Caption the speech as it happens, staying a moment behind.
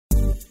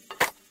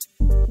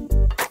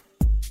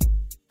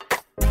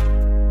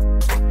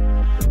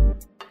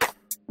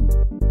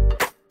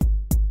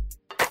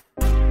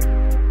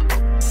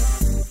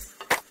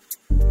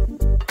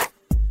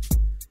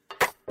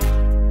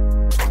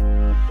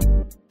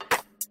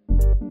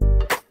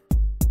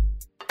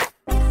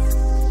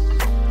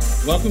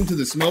Welcome to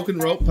the Smoke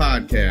and Rope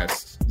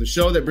Podcast, the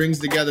show that brings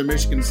together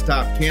Michigan's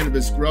top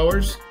cannabis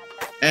growers,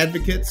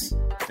 advocates,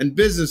 and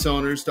business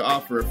owners to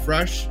offer a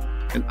fresh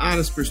and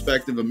honest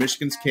perspective of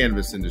Michigan's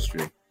cannabis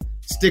industry.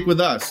 Stick with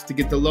us to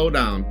get the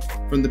lowdown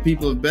from the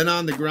people who have been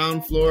on the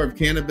ground floor of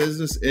cannabis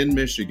business in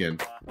Michigan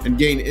and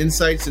gain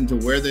insights into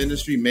where the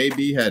industry may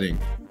be heading.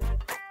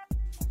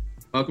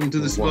 Welcome to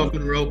the Smoke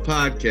and Rope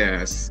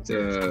Podcast.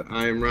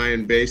 I am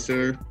Ryan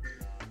Basore,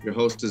 your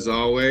host as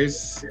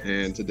always,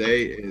 and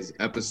today is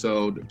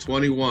episode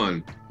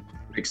 21.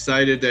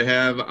 Excited to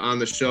have on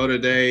the show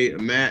today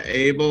Matt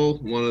Abel,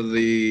 one of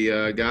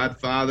the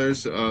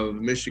godfathers of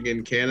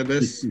Michigan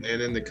cannabis and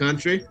in the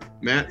country.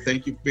 Matt,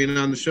 thank you for being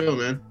on the show,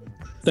 man.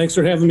 Thanks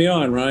for having me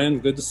on, Ryan.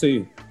 Good to see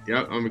you.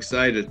 Yep, I'm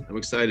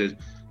excited.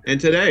 And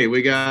today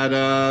we got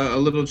a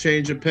little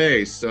change of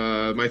pace.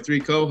 My three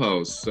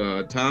co-hosts,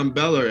 Tom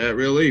Beller at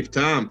Real Leaf.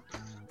 Tom, I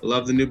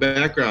love the new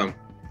background.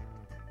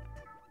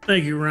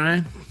 Thank you,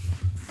 Ryan.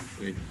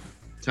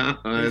 Tom,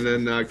 and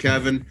then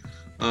Kevin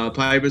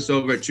Pybus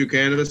over at Truu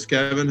Cannabis.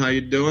 Kevin, how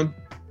you doing?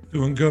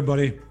 Doing good,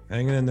 buddy.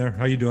 Hanging in there.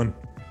 How you doing?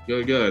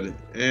 Good.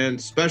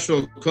 And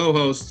special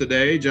co-host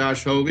today,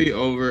 Josh Hovey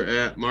over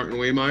at Martin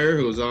Waymeyer,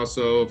 who is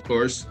also, of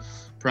course,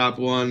 Prop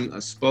 1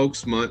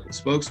 spokesman.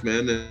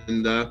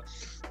 And we're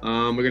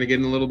going to get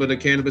in a little bit of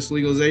cannabis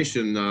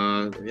legalization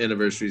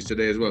anniversaries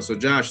today as well. So,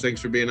 Josh,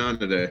 thanks for being on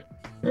today.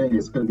 Hey,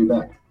 it's good to be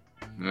back.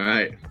 All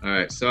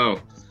right.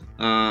 So,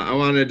 I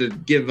wanted to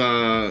give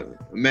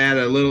Matt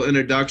a little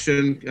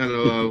introduction, kind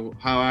of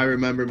how I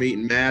remember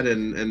meeting Matt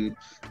and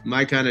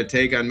my kind of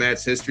take on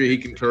Matt's history. He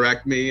can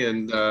correct me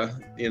and,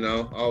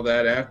 all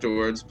that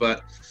afterwards.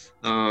 But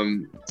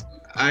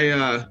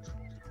I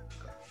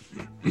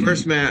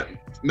first met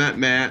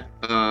Matt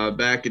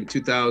back in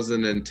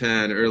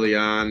 2010, early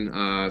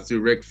on,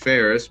 through Rick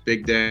Ferris,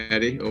 Big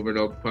Daddy over at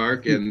Oak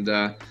Park. And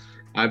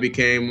I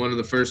became one of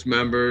the first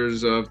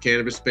members of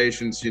Cannabis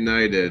Patients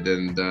United.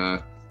 And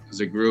as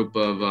a group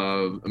of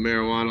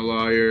marijuana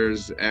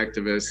lawyers,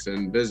 activists,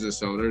 and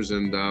business owners,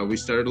 and we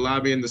started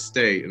lobbying the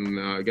state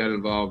and got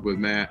involved with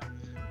Matt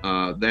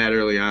that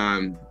early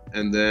on.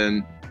 And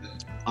then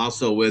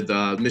also with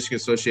Michigan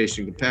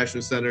Association of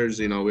Compassion Centers,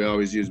 we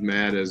always use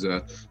Matt as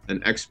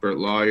an expert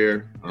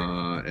lawyer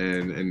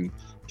and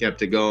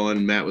kept it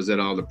going. Matt was at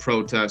all the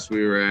protests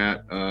we were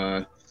at.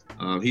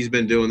 He's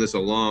been doing this a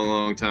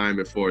long time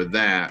before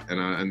that,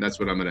 and that's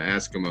what I'm going to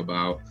ask him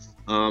about.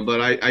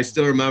 But I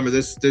still remember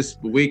this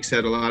week's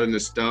had a lot of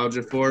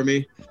nostalgia for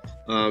me.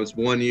 It's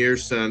 1 year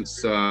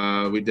since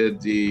we did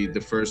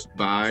the first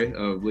buy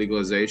of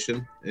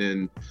legalization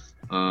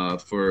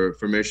for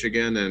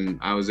Michigan, and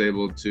I was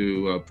able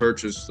to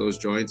purchase those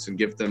joints and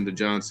gift them to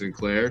John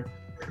Sinclair,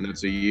 and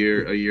that's a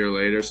year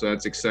later. So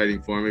that's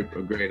exciting for me.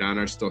 A great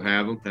honor. Still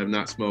have them. Have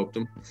not smoked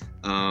them.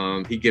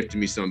 He gifted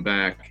me some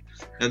back,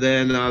 and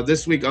then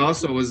this week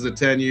also was the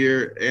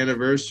 10-year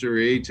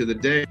anniversary to the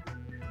day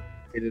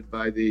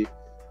by the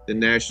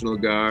National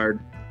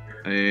Guard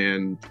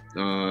and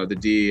the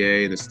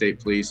DEA and the state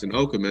police and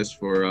Okemos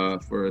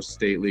for a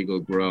state legal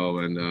grow,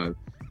 and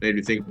made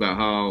me think about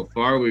how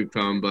far we've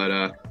come.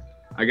 But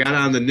I got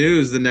on the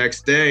news the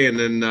next day and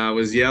then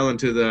was yelling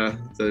to the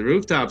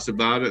rooftops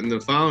about it. And the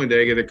following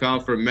day, I get a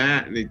call from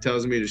Matt, and he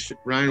tells me,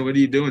 Ryan, what are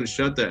you doing?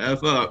 Shut the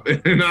F up.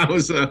 And I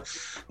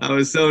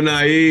was so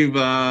naive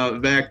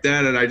back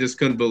then, and I just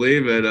couldn't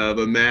believe it.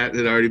 But Matt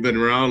had already been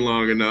around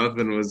long enough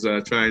and was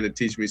trying to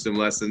teach me some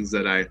lessons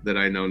that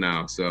I know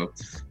now. So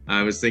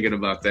I was thinking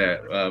about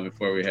that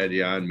before we had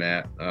you on,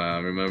 Matt.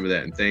 Remember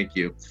that, and thank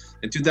you.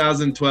 In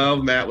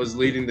 2012, Matt was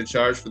leading the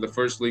charge for the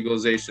first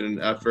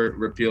legalization effort,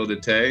 Repeal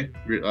Today.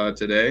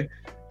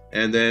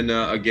 And then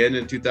again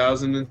in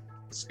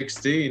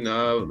 2016,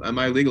 am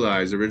I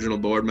legalized? Original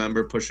board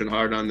member, pushing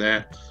hard on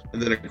that.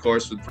 And then, of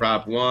course, with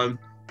Prop 1,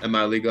 am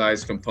I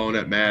legalized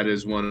component, Matt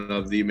is one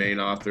of the main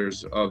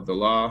authors of the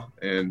law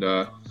and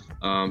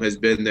has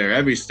been there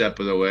every step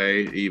of the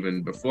way,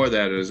 even before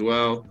that as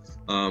well.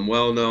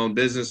 Well-known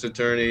business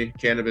attorney,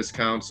 Cannabis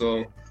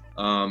Counsel,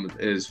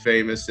 is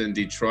famous in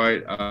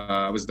Detroit.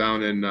 I was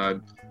down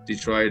in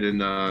Detroit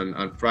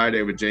on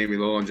Friday with Jamie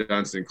Lowell and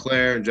John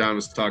Sinclair, and John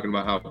was talking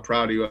about how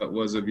proud he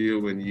was of you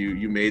when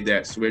you made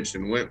that switch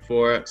and went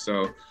for it.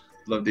 So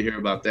love to hear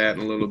about that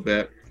in a little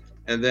bit.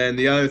 And then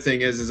the other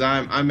thing is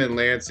I'm in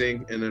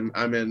Lansing, and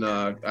I'm in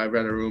I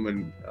rent a room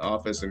and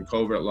office in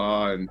Covert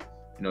Law, and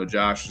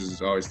Josh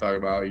is always talking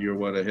about you're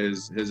one of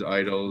his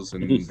idols,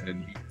 and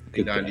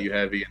he down to you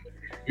heavy. And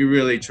we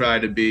really try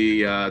to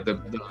be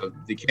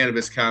the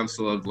Cannabis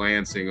Counsel of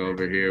Lansing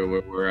over here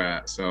where we're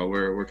at. So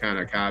we're kind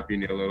of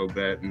copying it a little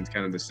bit, and it's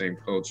kind of the same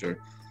culture.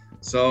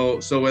 So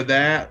with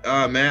that,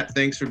 Matt,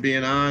 thanks for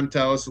being on.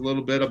 Tell us a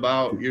little bit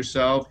about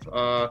yourself,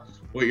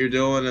 what you're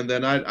doing, and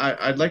then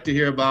I'd like to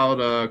hear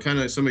about kind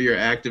of some of your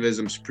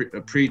activism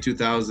pre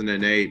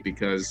 2008,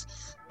 because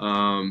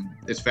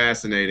it's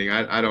fascinating.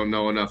 I don't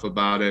know enough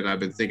about it. I've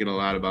been thinking a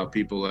lot about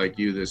people like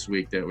you this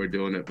week that were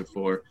doing it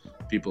before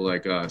people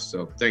like us.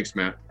 So thanks,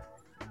 Matt.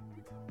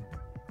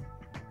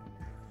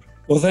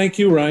 Well, thank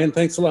you, Ryan.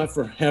 Thanks a lot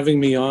for having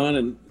me on.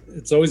 And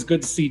it's always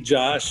good to see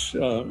Josh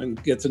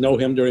and get to know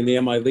him during the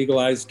Am I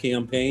Legalized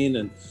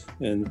campaign,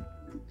 and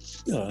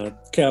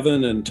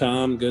Kevin and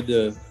Tom, good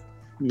to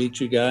meet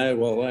you guys.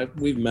 Well,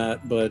 we've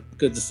met, but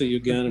good to see you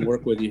again and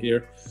work with you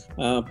here.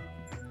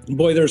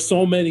 Boy, there's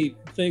so many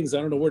things. I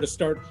don't know where to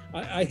start.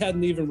 I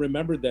hadn't even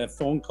remembered that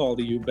phone call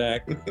to you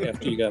back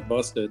after you got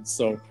busted.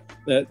 So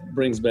that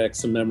brings back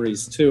some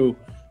memories too.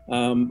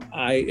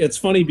 It's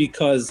funny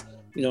because,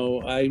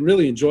 I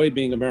really enjoy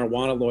being a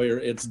marijuana lawyer.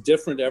 It's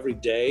different every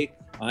day.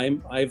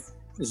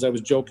 As I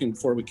was joking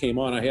before we came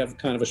on, I have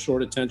kind of a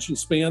short attention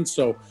span.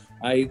 So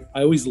I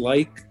always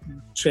like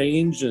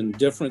change and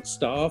different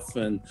stuff.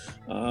 And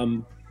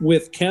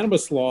with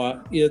cannabis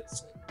law,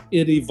 it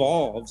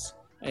evolves.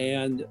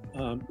 And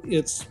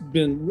it's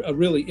been a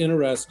really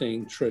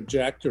interesting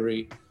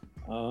trajectory.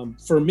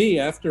 For me,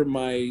 after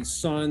my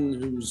son,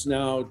 who's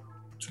now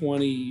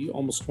 20,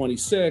 almost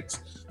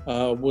 26,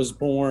 was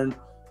born,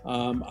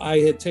 I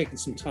had taken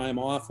some time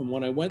off. And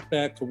when I went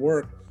back to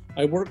work,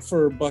 I worked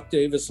for Buck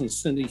Davis and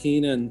Cindy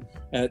Heenan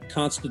at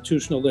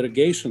Constitutional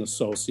Litigation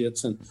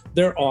Associates, and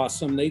they're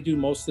awesome. They do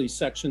mostly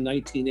Section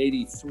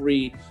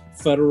 1983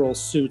 federal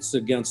suits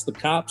against the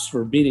cops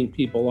for beating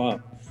people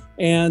up.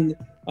 And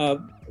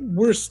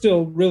we're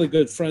still really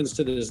good friends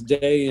to this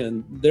day,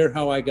 and they're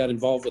how I got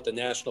involved with the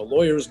National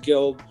Lawyers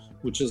Guild,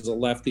 which is a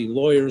lefty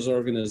lawyers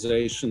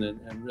organization,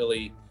 and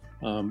really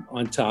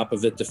on top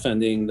of it,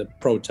 defending the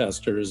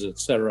protesters, et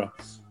cetera.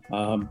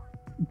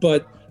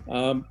 But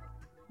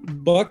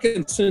Buck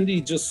and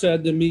Cindy just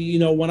said to me,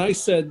 when I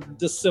said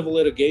this civil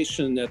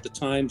litigation at the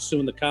time,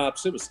 suing the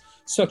cops, it was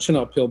such an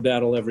uphill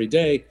battle every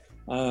day.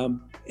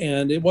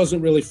 And it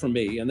wasn't really for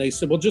me. And they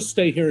said, well, just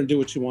stay here and do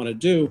what you want to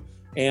do.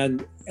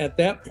 And at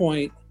that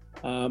point,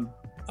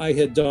 I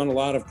had done a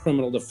lot of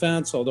criminal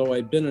defense, although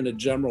I'd been in a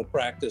general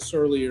practice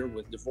earlier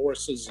with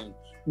divorces and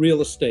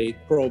real estate,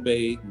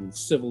 probate, and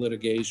civil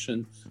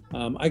litigation.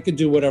 I could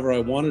do whatever I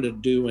wanted to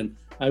do. And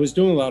I was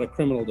doing a lot of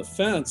criminal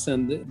defense,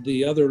 and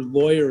the other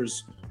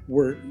lawyers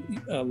were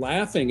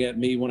laughing at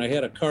me when I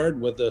had a card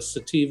with the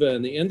sativa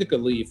and the indica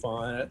leaf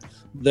on it,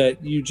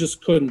 that you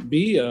just couldn't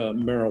be a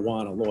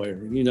marijuana lawyer.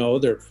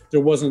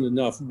 There wasn't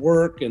enough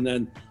work. And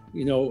then,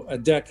 a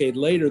decade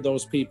later,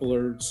 those people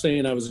are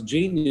saying I was a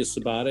genius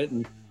about it.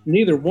 And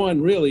neither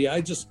one really. I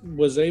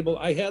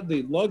had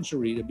the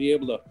luxury to be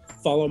able to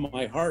follow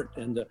my heart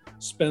and to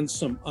spend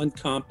some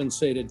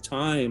uncompensated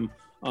time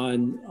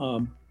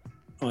on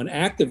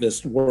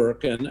activist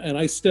work, and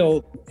I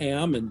still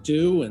am and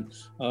do,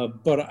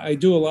 but I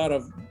do a lot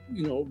of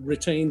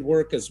retained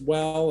work as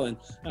well, and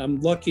I'm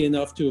lucky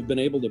enough to have been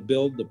able to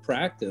build the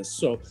practice.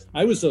 So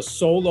I was a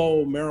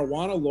solo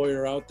marijuana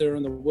lawyer out there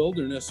in the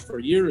wilderness for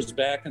years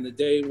back in the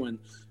day when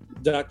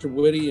Dr.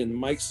 Whitty and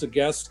Mike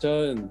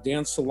Segesta and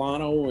Dan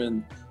Solano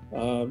and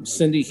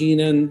Cindy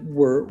Heenan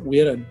we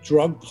had a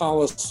drug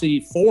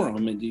policy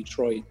forum in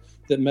Detroit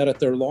that met at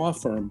their law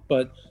firm.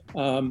 But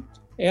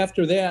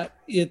after that,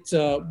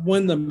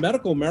 when the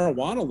medical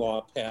marijuana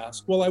law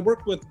passed, well, I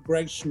worked with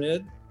Greg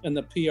Schmid and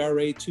the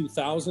PRA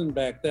 2000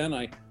 back then.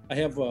 I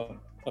have a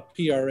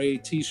PRA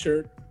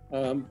t-shirt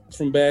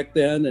from back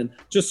then, and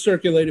just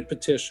circulated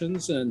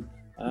petitions, and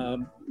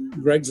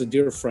Greg's a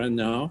dear friend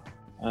now.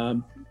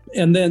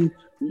 And then,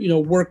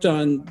 worked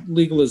on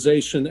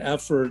legalization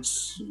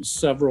efforts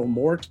several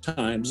more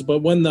times.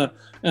 But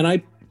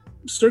I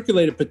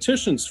circulated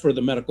petitions for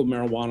the medical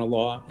marijuana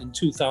law in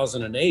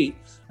 2008.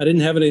 I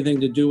didn't have anything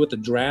to do with the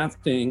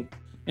drafting.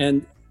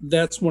 And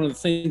that's one of the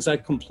things I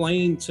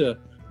complained to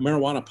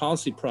Marijuana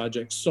Policy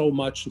Project so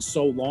much and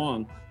so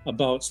long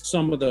about,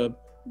 some of the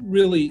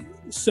really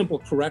simple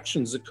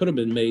corrections that could have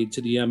been made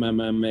to the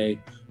MMMA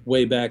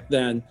way back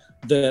then,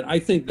 that I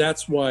think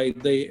that's why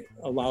they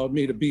allowed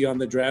me to be on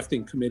the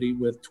drafting committee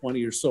with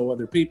 20 or so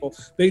other people.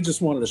 They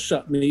just wanted to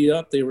shut me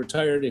up. They were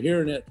tired of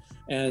hearing it.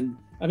 And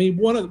I mean,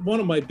 one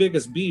of my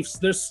biggest beefs,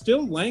 there's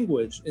still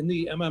language in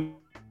the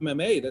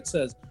MMMA that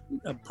says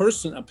a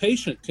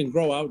patient can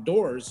grow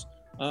outdoors,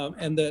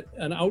 and that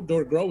an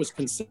outdoor grow is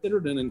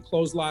considered an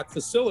enclosed lock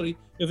facility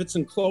if it's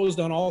enclosed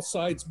on all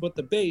sides but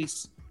the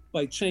base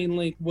by chain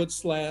link, wood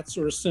slats,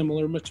 or a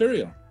similar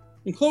material.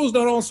 Enclosed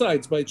on all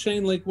sides by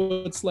chain link,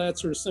 wood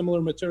slats, or a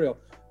similar material.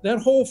 That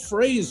whole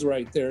phrase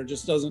right there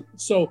just doesn't,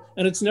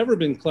 and it's never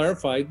been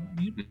clarified.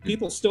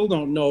 People still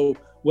don't know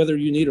whether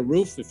you need a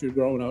roof if you're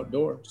growing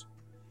outdoors.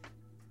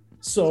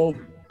 So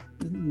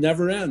it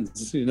never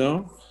ends,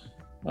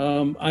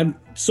 I'm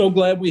so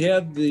glad we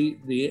had the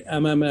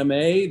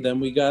MMMA. Then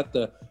we got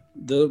the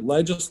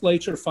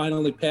legislature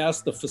finally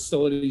passed the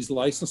Facilities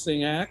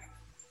Licensing Act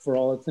for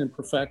all its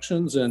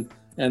imperfections. And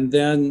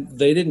then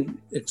they didn't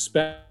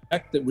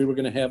expect that we were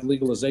going to have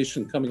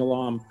legalization coming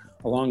along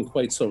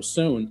quite so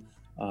soon.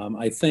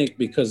 I think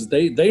because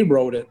they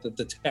wrote it that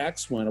the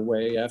tax went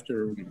away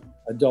after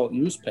adult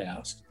use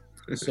passed.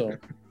 So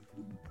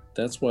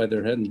that's why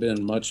there hadn't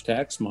been much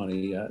tax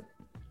money yet.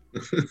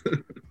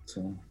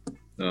 So.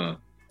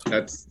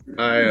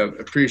 I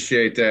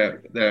appreciate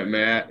that,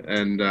 Matt,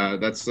 and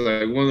that's one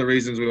of the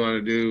reasons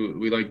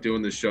we like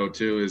doing the show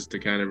too, is to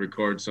kind of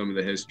record some of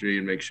the history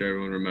and make sure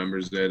everyone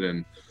remembers it.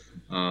 And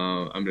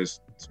I'm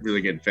just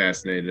really getting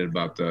fascinated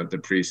about the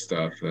pre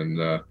stuff. And,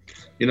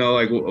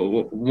 like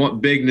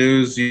what big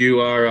news, you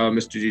are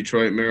Mr.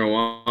 Detroit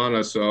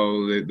Marijuana.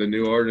 So the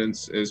new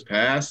ordinance is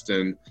passed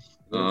and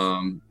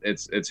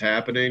it's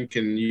happening.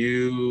 Can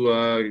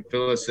you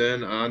fill us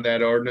in on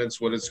that ordinance,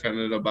 what it's kind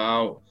of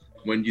about,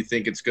 when do you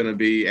think it's going to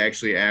be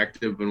actually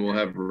active and we'll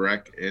have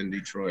rec in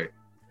Detroit?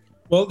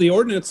 Well, the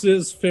ordinance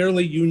is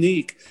fairly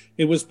unique.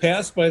 It was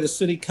passed by the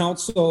city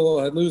council,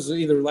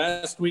 either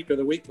last week or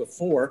the week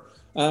before.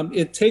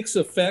 It takes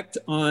effect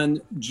on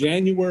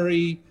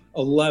January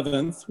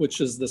 11th,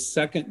 which is the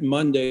second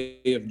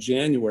Monday of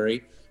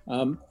January.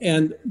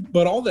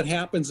 But all that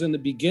happens in the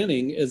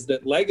beginning is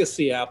that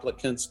legacy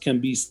applicants can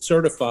be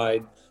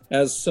certified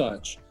as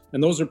such.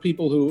 And those are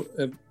people who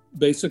have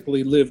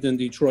basically lived in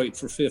Detroit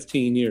for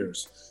 15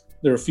 years.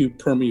 There are a few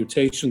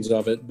permutations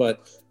of it,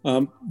 but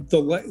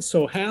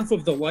so half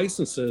of the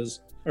licenses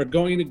are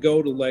going to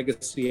go to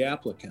legacy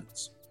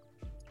applicants.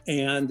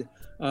 And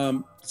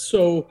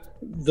so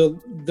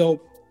they'll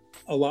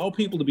allow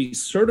people to be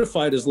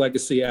certified as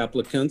legacy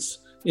applicants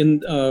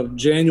in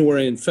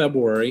January and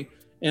February.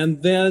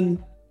 And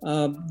then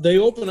they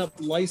open up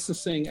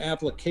licensing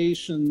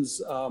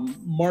applications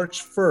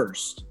March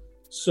 1st.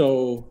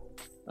 So,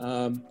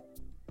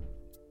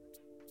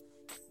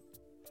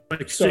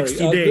 like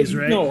 60 days,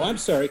 right? No, I'm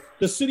sorry.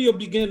 The city will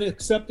begin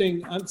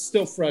accepting, I'm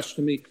still fresh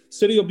to me.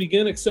 City will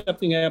begin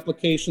accepting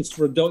applications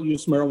for adult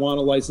use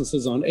marijuana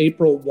licenses on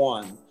April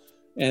 1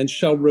 and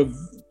shall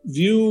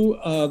review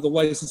the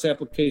license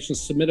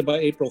applications submitted by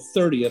April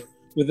 30th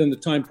within the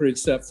time period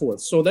set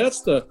forth. So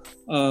that's the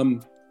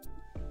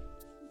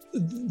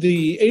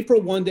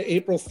April 1 to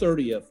April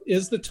 30th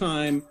is the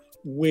time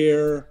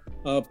where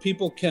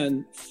people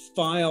can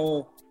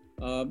file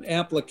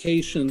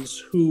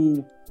applications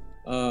who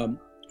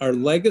are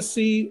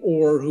legacy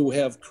or who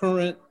have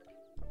current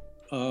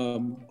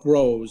current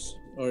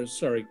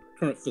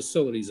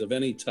facilities of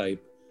any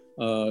type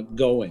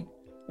going.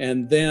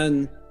 And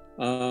then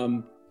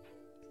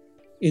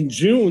in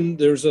June,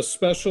 there's a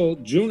special,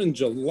 June and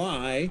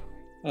July,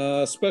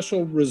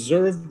 special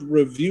reserved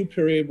review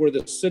period where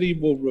the city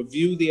will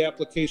review the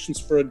applications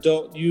for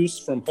adult use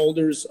from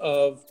holders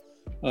of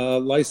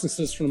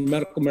licenses from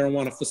medical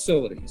marijuana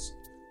facilities.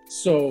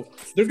 So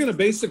they're going to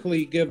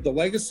basically give the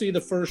legacy the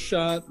first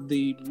shot,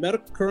 the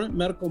current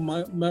medical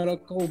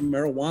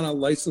marijuana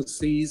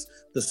licensees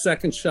the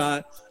second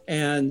shot,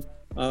 and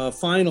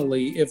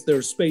finally, if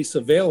there's space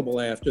available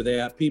after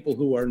that, people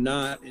who are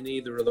not in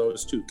either of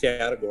those two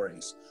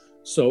categories.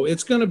 So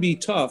it's going to be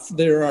tough.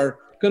 There are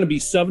going to be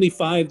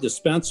 75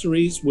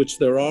 dispensaries, which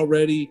there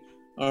already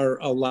are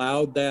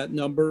allowed that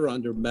number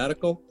under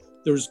medical.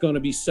 There's going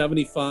to be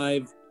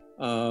 75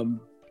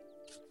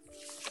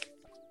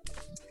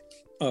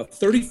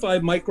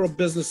 35 micro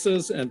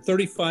businesses and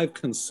 35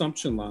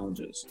 consumption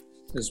lounges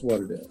is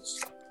what it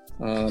is.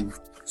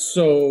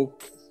 So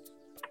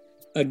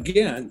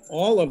again,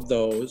 all of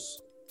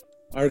those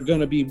are going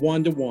to be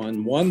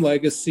one-to-one, one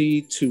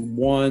legacy to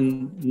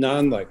one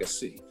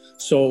non-legacy.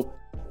 So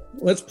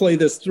let's play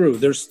this through.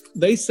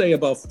 They say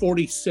about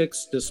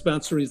 46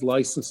 dispensaries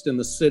licensed in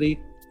the city.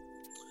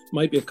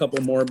 Might be a couple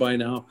more by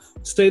now.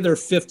 Say there are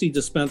 50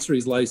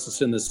 dispensaries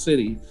licensed in the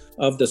city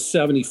of the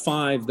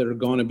 75 that are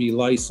going to be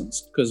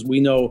licensed, because we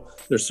know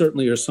there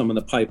certainly are some in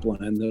the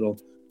pipeline that'll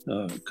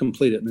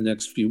complete it in the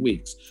next few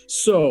weeks.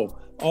 So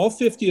all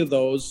 50 of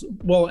those,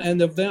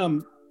 and of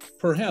them,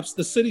 perhaps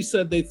the city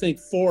said they think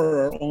 4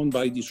 are owned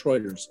by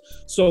Detroiters.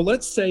 So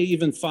let's say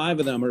even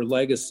 5 of them are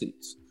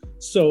legacies.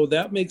 So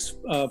that makes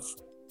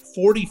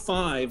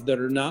 45 that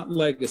are not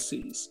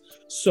legacies.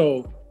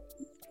 So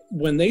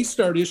when they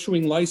start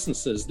issuing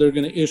licenses, they're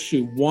going to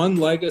issue one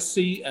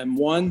legacy and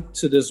one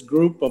to this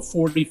group of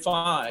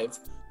 45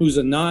 who's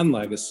a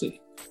non-legacy.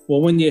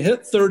 Well, when you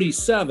hit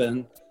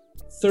 37,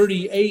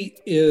 38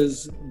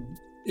 is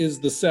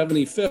the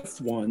 75th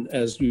one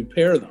as you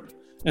pair them.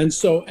 And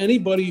so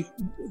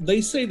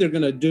they say they're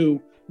going to do,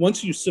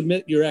 once you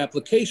submit your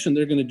application,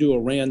 they're going to do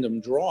a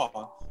random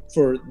draw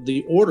for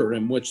the order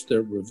in which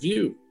they're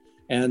reviewed.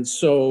 And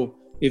so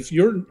if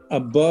you're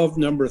above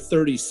number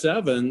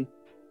 37,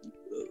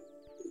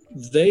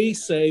 they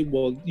say,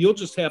 well, you'll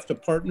just have to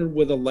partner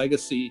with a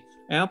legacy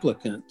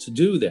applicant to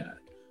do that,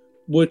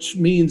 which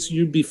means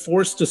you'd be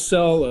forced to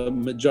sell a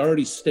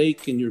majority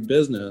stake in your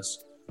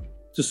business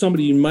to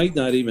somebody you might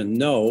not even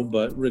know.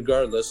 But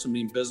regardless, I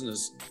mean,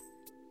 businesses,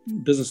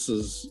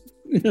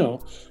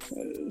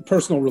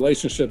 personal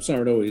relationships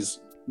aren't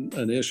always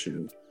an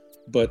issue,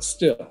 but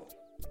still,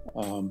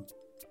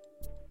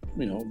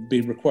 be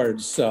required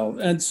to sell.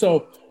 And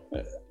so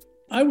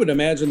I would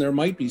imagine there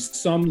might be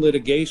some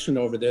litigation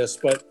over this,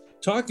 but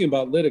talking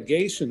about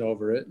litigation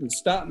over it, and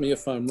stop me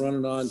if I'm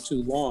running on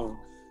too long,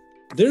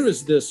 there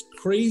is this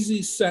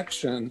crazy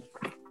section.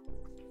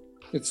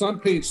 It's on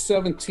page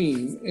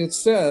 17. It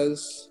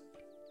says,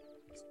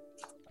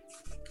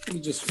 let me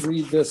just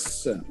read this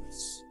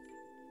sentence.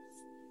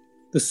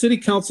 The city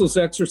council is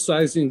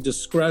exercising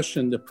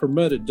discretion to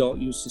permit adult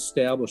use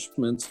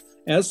establishments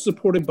as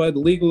supported by the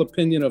legal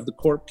opinion of the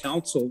court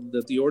counsel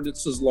that the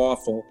ordinance is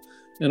lawful,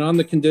 and on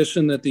the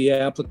condition that the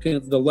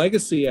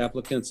legacy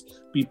applicants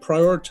be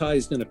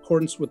prioritized in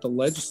accordance with the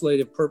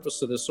legislative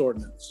purpose of this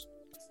ordinance.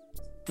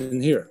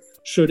 And here,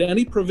 should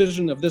any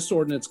provision of this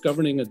ordinance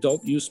governing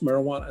adult use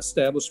marijuana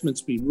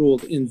establishments be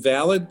ruled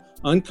invalid,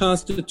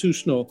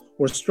 unconstitutional,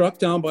 or struck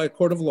down by a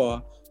court of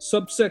law,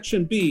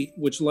 subsection B,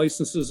 which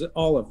licenses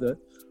all of it,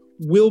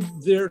 will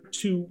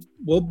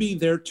be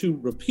thereto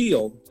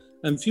repealed,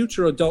 and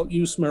future adult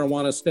use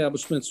marijuana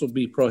establishments will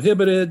be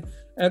prohibited,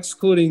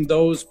 excluding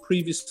those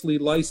previously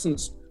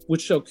licensed,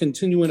 which shall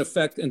continue in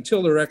effect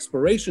until their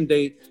expiration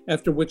date,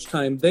 after which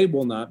time they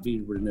will not be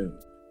renewed.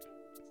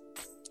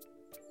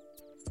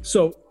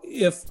 So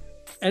if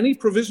any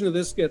provision of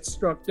this gets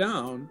struck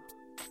down,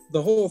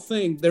 the whole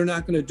thing, they're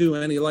not going to do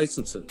any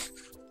licenses.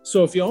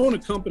 So if you own a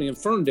company in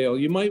Ferndale,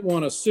 you might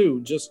want to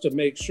sue just to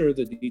make sure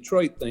the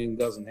Detroit thing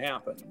doesn't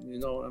happen. You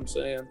know what I'm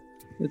saying?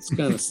 It's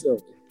kind of silly.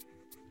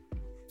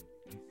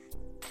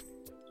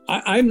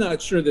 I'm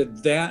not sure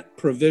that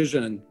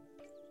provision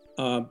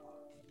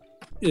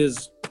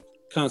is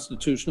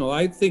constitutional.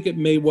 I think it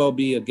may well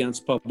be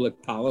against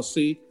public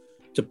policy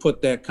to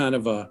put that kind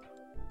of a,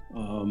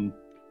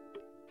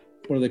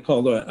 what do they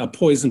call it, a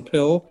poison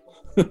pill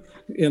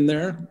in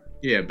there.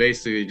 Yeah,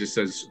 basically it just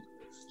says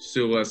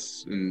sue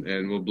us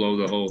and we'll blow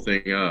the whole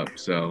thing up.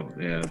 So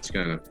yeah, it's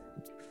kind of.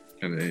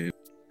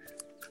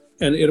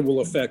 And it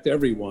will affect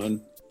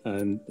everyone,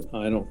 and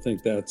I don't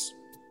think that's,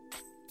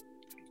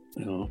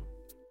 you know.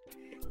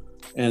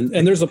 And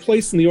there's a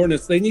place in the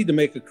ordinance, they need to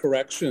make a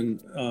correction.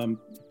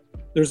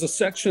 There's a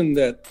section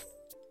that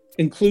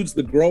includes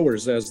the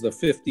growers as the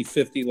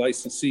 50-50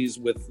 licensees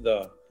with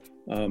the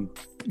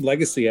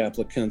legacy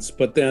applicants,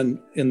 but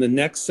then in the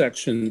next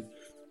section,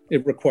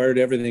 it required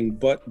everything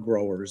but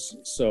growers.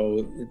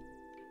 So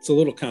it's a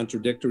little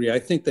contradictory. I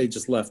think they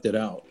just left it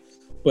out.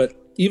 But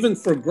even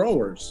for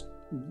growers,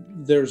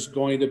 there's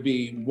going to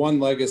be one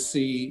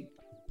legacy,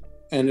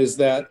 and is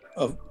that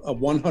a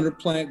 100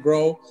 plant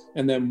grow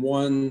and then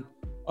one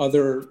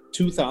other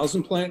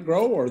 2,000 plant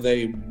grow, or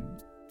they,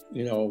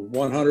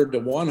 100 to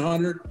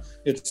 100?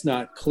 It's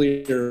not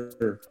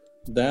clear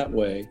that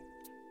way.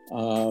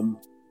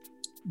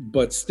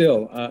 But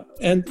still,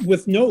 and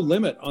with no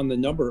limit on the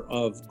number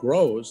of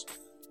grows,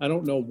 I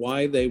don't know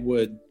why they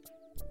would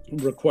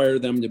require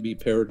them to be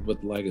paired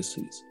with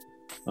legacies.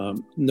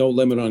 No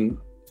limit on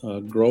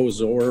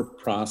grows or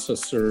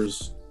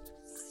processors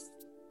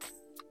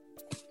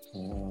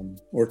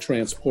or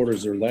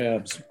transporters or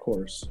labs, of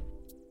course.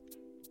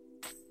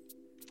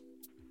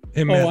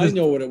 Hey, Matt, I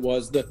know what it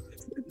was.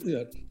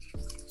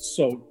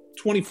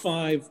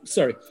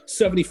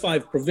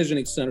 75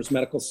 provisioning centers,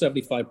 medical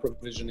 75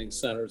 provisioning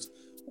centers,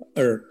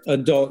 or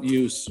adult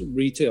use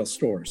retail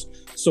stores.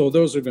 So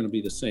those are going to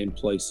be the same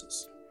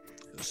places.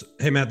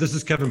 Hey, Matt, this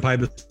is Kevin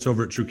Pybus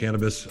over at Truu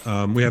Cannabis.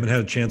 We haven't had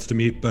a chance to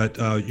meet, but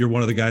you're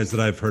one of the guys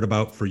that I've heard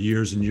about for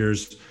years and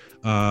years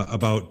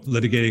about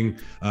litigating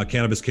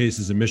cannabis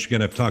cases in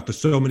Michigan. I've talked to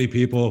so many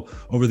people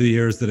over the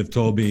years that have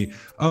told me,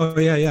 oh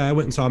yeah, I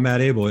went and saw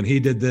Matt Abel and he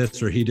did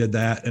this or he did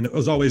that. And it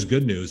was always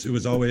good news. It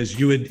was always,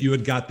 you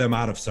had got them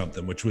out of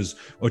something, which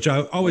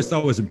I always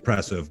thought was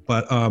impressive.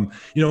 But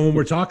when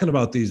we're talking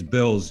about these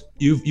bills,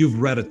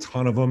 you've read a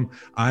ton of them.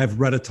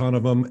 I've read a ton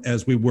of them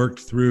as we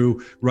worked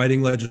through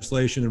writing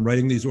legislation and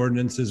writing these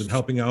ordinances and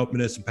helping out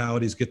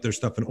municipalities get their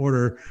stuff in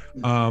order.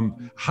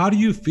 How do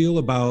you feel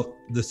about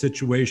the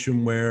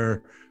situation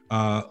where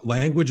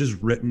language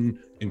is written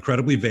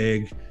incredibly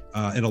vague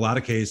in a lot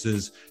of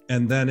cases,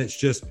 and then it's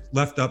just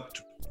left up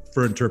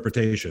for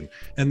interpretation?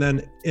 And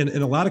then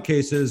in a lot of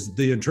cases,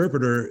 the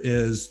interpreter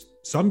is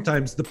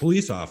sometimes the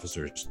police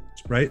officers,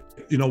 right?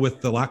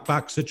 With the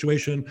lockbox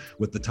situation,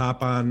 with the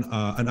top on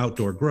an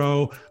outdoor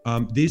grow,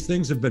 these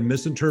things have been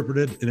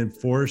misinterpreted and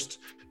enforced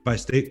by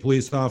state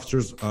police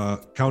officers,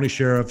 county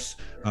sheriffs,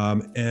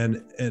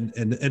 and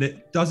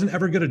it doesn't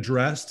ever get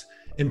addressed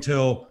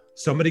until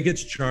somebody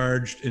gets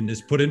charged and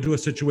is put into a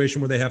situation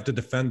where they have to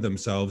defend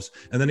themselves,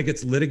 and then it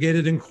gets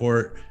litigated in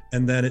court,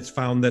 and then it's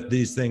found that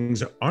these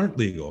things aren't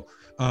legal.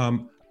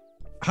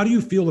 How do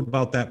you feel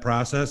about that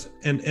process?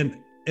 And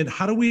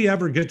how do we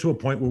ever get to a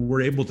point where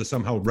we're able to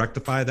somehow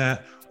rectify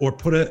that, or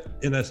put it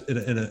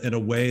in a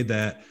way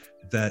that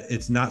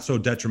it's not so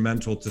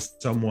detrimental to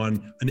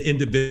someone, an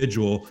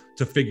individual,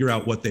 to figure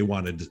out what they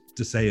wanted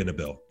to say in a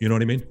bill? You know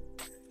what I mean?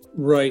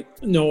 Right.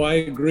 No, I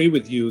agree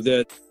with you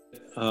that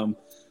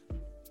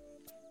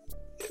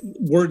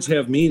words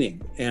have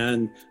meaning,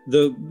 and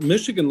the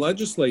Michigan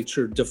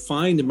legislature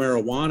defined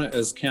marijuana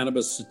as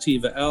cannabis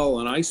sativa L,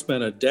 and I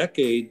spent a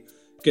decade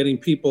getting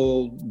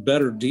people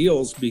better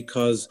deals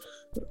because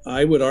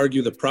I would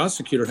argue the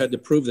prosecutor had to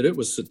prove that it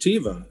was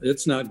sativa.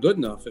 It's not good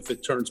enough if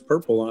it turns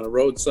purple on a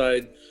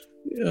roadside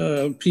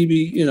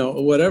PB,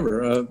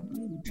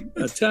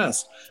 a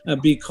test,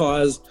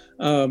 because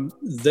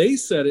they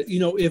said it,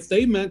 if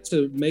they meant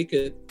to make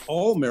it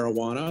all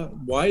marijuana,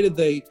 why did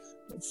they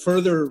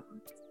further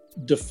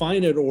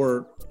define it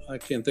or I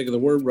can't think of the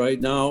word right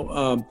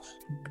now,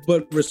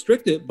 but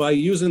restrict it by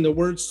using the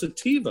word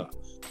sativa.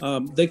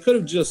 They could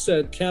have just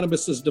said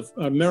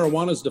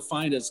marijuana is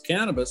defined as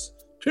cannabis,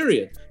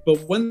 period. But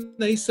when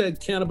they said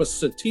cannabis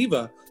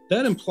sativa,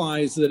 that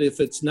implies that if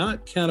it's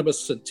not cannabis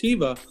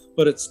sativa,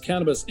 but it's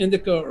cannabis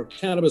indica or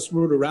cannabis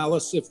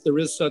ruderalis, if there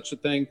is such a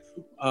thing,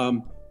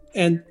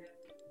 and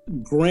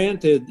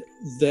granted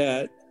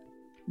that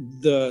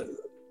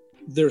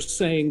they're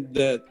saying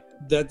that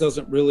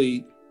doesn't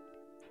really,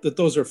 that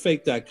those are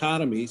fake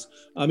dichotomies.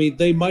 I mean,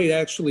 they might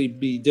actually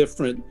be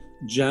different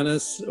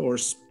genus or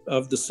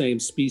of the same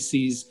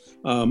species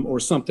or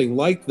something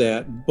like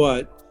that.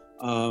 But,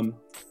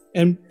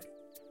 and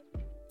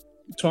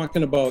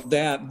talking about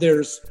that,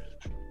 there's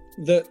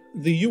the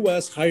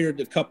US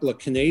hired a couple of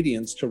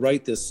Canadians to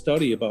write this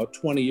study about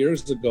 20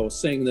 years ago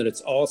saying that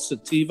it's all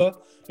sativa.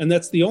 And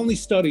that's the only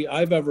study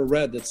I've ever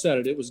read that said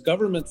it. It was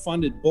government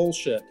funded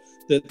bullshit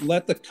that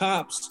let the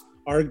cops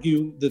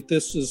argue that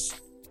this is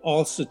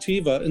all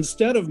sativa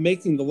instead of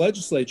making the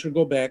legislature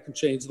go back and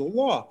change the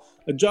law.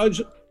 A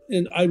judge,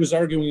 and I was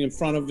arguing in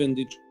front of in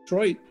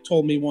Detroit,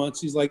 told me once,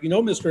 he's like,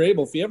 Mr.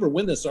 Abel, if you ever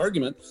win this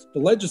argument, the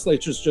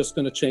legislature's just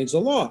going to change the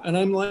law. And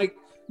I'm like,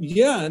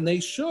 yeah, and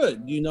they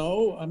should,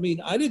 I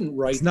mean, I didn't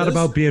write It's not this.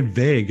 about being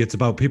vague. It's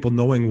about people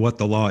knowing what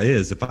the law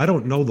is. If I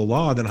don't know the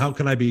law, then how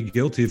can I be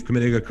guilty of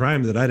committing a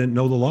crime that I didn't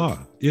know the law?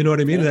 You know what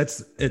I mean? Yeah,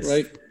 It's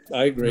right.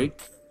 I agree.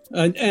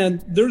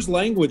 And there's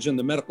language in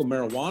the medical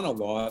marijuana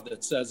law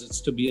that says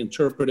it's to be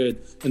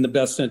interpreted in the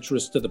best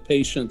interest of the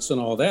patients and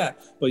all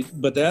that.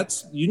 But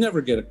that's, you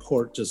never get a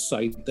court to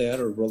cite that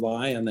or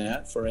rely on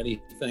that for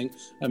anything.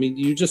 I mean,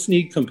 you just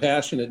need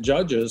compassionate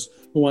judges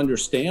who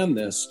understand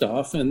this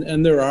stuff.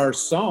 And there are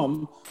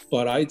some,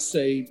 but I'd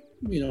say,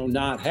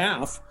 not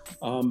half.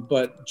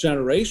 But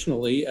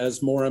generationally,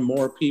 as more and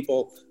more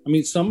people, I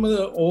mean, some of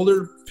the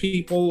older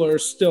people are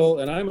still,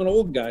 and I'm an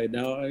old guy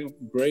now, I have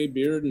gray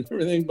beard and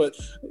everything, but,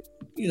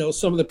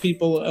 some of the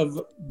people of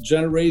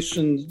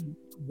generation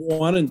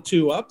 1 and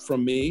 2 up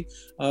from me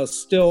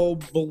still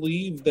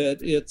believe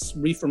that it's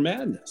reefer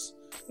madness.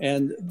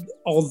 And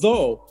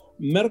although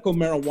medical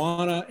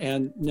marijuana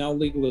and now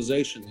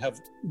legalization have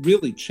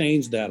really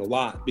changed that a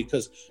lot,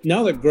 because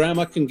now that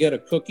grandma can get a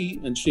cookie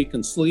and she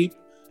can sleep,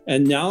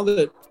 and now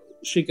that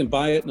she can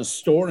buy it in a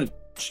store and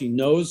she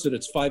knows that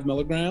it's 5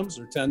 milligrams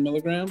or 10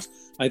 milligrams,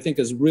 I think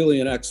is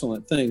really an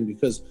excellent thing,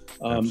 because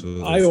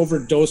I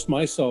overdosed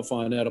myself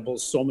on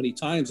edibles so many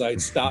times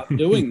I'd stopped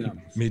doing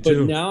them. Me too.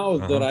 But now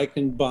that I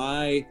can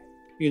buy,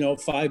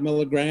 5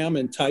 milligram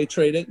and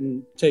titrate it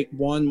and take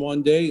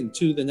one day and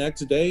 2 the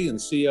next day and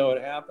see how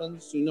it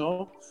happens,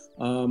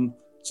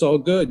 it's all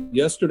good.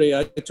 Yesterday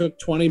I took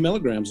 20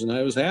 milligrams and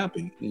I was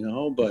happy,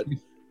 but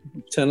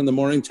 10 in the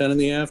morning, 10 in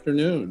the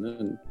afternoon.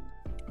 And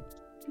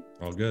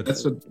all good.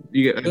 That's what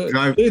you get.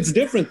 It's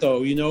different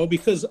though,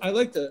 because I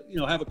like to,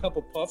 have a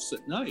couple puffs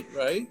at night,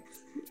 right?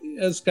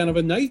 As kind of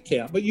a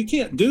nightcap, but you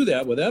can't do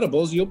that with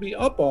edibles. You'll be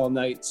up all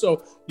night.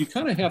 So you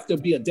kind of have to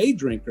be a day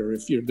drinker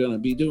if you're going to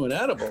be doing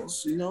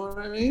edibles. You know what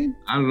I mean?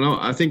 I don't know.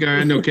 I think our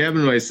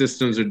endocannabinoid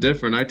systems are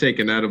different. I take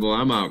an edible,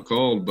 I'm out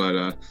cold,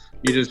 but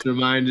you just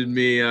reminded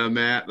me,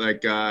 Matt,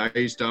 like I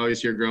used to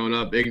always hear growing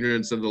up,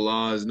 ignorance of the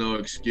law is no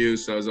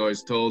excuse. I was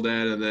always told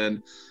that. And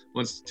then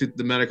once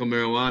the Medical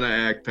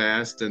Marijuana Act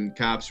passed and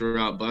cops were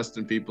out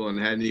busting people and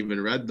hadn't even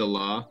read the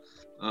law,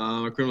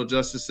 our criminal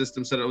justice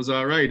system said it was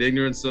all right.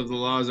 Ignorance of the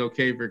law is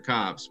okay for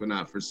cops, but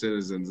not for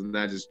citizens. And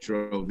that just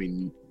drove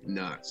me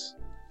nuts.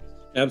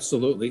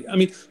 Absolutely. I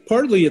mean,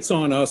 partly it's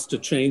on us to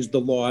change the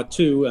law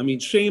too. I mean,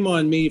 shame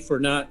on me for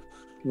not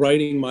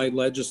writing my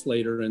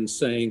legislator and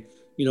saying,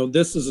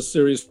 this is a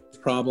serious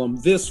problem.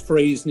 This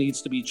phrase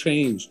needs to be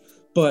changed.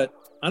 But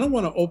I don't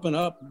want to open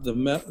up the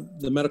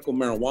medical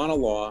marijuana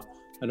law.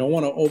 I don't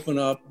want to open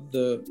up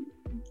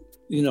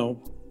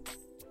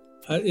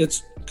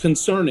it's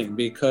concerning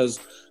because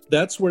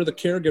that's where the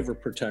caregiver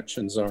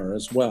protections are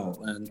as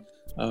well. And,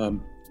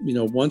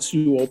 once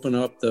you open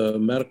up the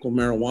medical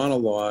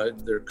marijuana law,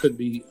 there could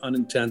be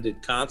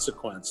unintended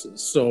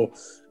consequences. So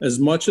as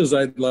much as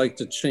I'd like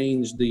to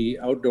change the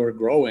outdoor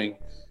growing,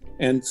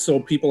 and so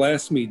people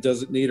ask me,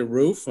 does it need a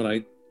roof? And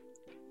I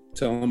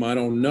tell them, I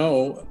don't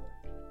know.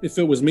 If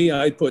it was me,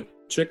 I'd put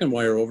chicken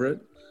wire over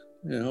it,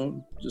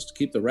 just to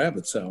keep the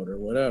rabbits out or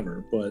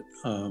whatever. But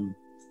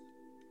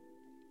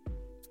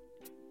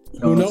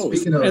who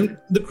knows? And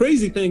the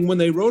crazy thing, when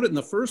they wrote it in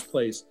the first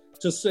place,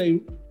 to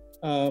say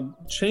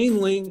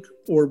chain link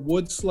or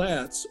wood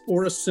slats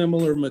or a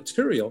similar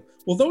material.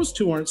 Well, those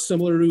two aren't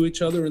similar to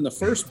each other in the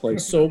first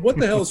place. So what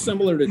the hell is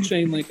similar to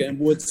chain link and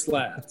wood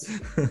slats?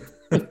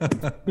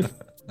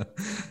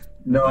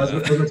 No, as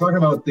we're talking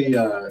about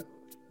the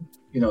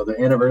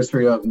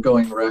anniversary of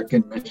going rec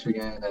in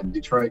Michigan and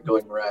Detroit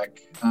going rec,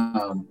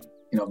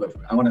 but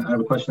I have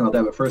a question about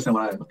that. But first, I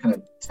want to kind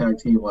of tag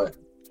team what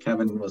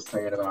Kevin was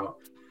saying about,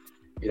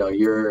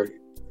 your,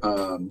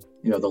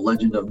 the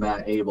legend of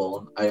Matt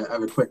Abel. I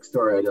have a quick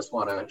story I just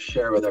want to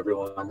share with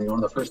everyone. One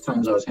of the first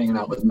times I was hanging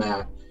out with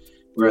Matt,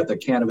 we were at the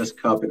Cannabis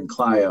Cup in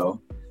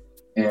Clio.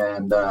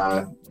 And,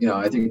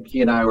 I think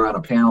he and I were on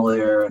a panel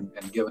there and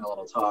giving a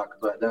little talk,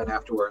 but then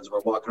afterwards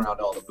we're walking around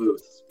all the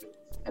booths.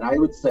 And I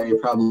would say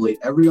probably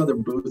every other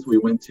booth we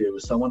went to,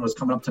 someone was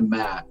coming up to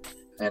Matt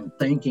and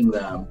thanking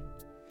them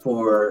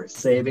for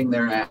saving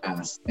their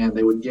ass. And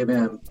they would give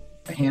him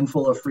a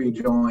handful of free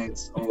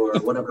joints or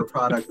whatever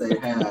product they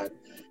had.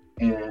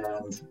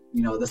 And,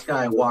 this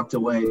guy walked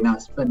away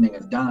not spending a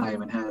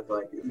dime and had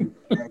like a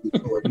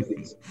baggie full of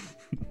goodies.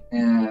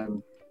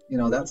 And,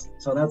 that's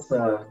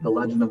the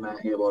legend of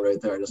Matt Abel right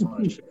there. I just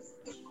want to share.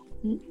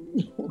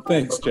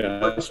 Thanks,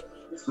 Josh.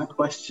 My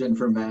question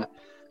for Matt.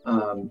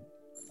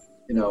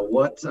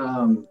 What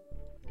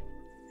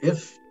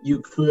if you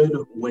could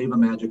wave a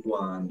magic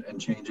wand and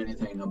change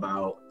anything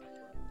about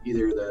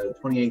either the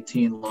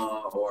 2018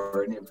 law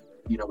or any of,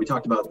 we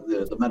talked about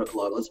the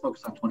medical law. Let's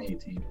focus on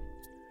 2018.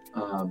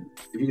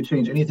 If you could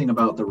change anything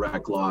about the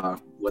rec law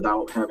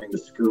without having to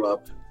screw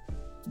up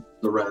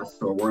the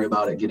rest or worry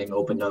about it getting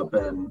opened up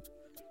and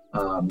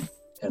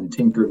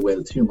tinkered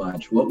with too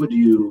much, what would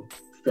you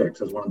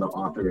fix as one of the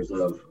authors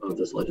of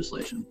this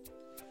legislation?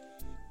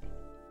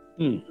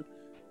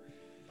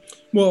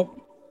 Well,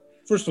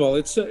 first of all,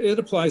 it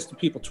applies to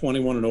people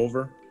 21 and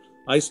over.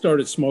 I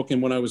started smoking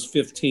when I was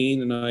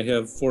 15, and I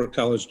have 4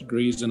 college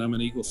degrees, and I'm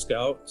an Eagle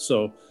Scout.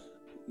 So,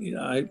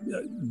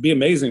 it'd be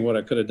amazing what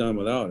I could have done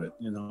without it,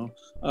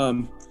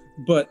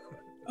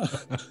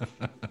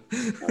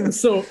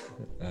 So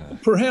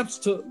perhaps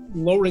to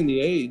lowering the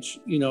age,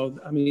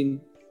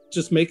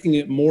 just making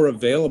it more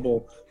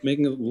available,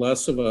 making it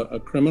less of a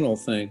criminal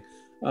thing.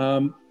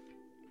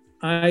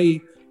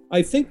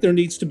 I think there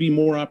needs to be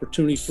more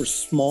opportunity for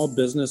small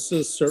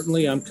businesses.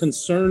 Certainly, I'm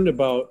concerned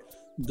about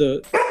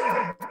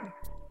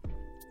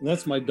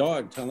that's my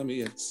dog telling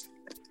me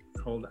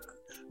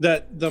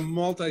that the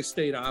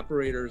multi-state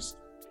operators,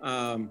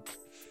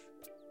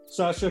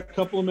 Sasha, a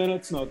couple of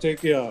minutes and I'll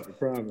take you out, I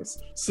promise.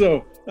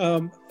 So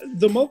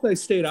the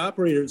multi-state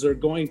operators are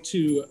going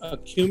to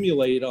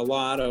accumulate a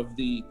lot of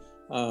the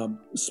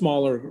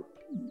smaller,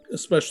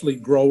 especially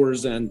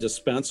growers and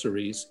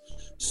dispensaries.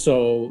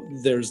 So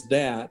there's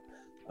that.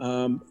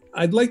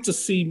 I'd like to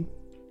see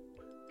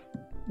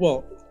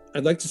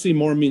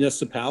more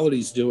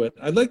municipalities do it.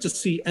 I'd like to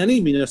see any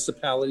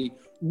municipality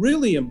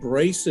really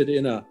embrace it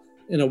in a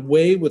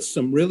way with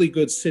some really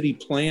good city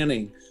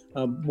planning.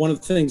 One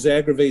of the things that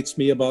aggravates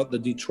me about the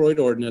Detroit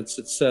ordinance,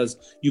 it says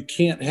you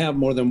can't have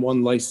more than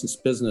one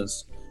licensed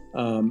business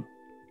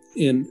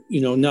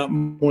not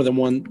more than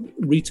one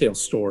retail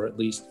store, at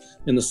least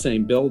in the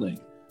same building.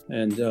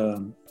 And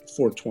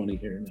 420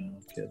 here now,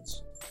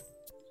 kids.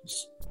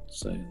 Just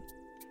saying.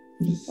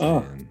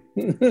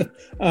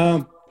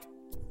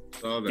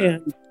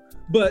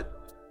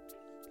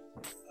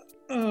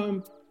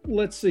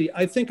 Let's see.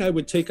 I think I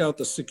would take out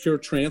the secure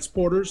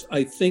transporters.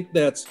 I think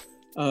that's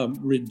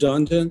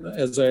redundant,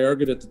 as I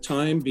argued at the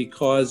time,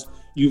 because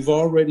you've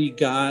already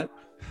got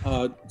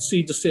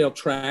seed to sale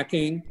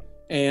tracking,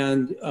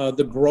 and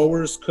the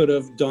growers could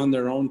have done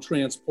their own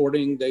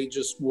transporting. They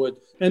just would,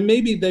 and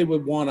maybe they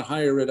would want to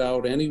hire it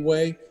out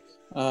anyway.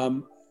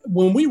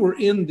 When we were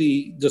in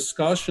the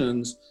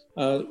discussions,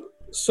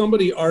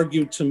 somebody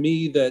argued to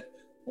me that,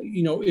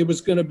 it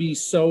was going to be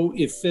so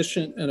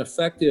efficient and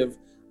effective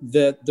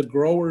that the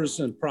growers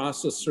and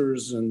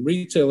processors and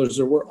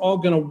retailers were all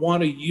going to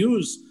want to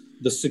use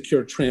the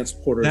secure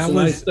transporters.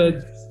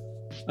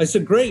 I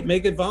said, great,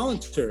 make it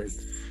voluntary.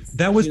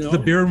 That was the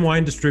Beer and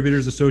Wine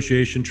Distributors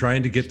Association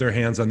trying to get their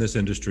hands on this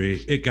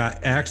industry. It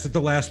got axed at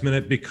the last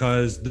minute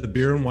because the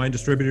Beer and Wine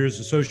Distributors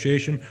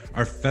Association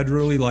are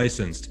federally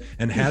licensed.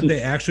 And had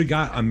they actually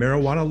got a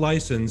marijuana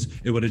license,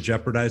 it would have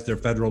jeopardized their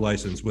federal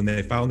license. When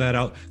they found that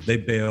out, they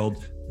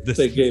bailed.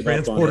 The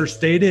transporter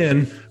stayed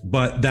in,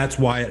 but that's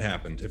why it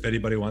happened, if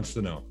anybody wants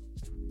to know.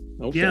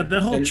 Okay. Yeah, the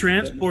whole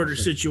transporter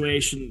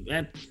situation,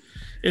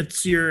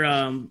 it's your,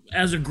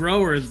 as a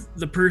grower,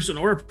 the person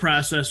or a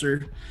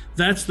processor,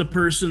 that's the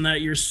person that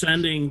you're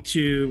sending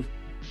to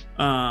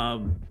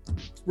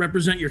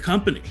represent your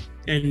company.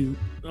 And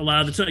a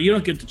lot of the time, you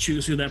don't get to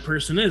choose who that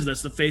person is.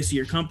 That's the face of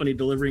your company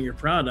delivering your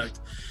product.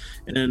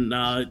 And,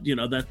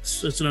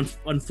 that's an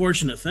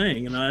unfortunate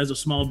thing. And as a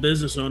small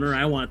business owner,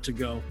 I want to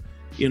go,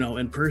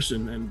 in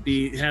person and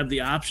have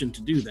the option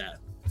to do that,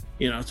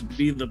 to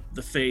be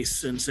the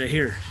face and say,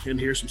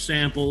 here's some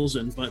samples,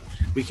 but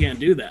we can't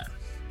do that.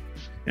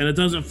 And it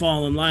doesn't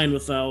fall in line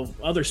with how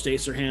other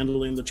states are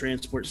handling the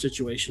transport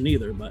situation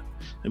either. But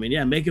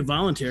make it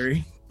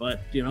voluntary,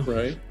 but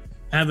right.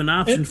 Have an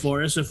option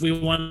for us if we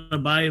want to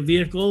buy a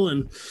vehicle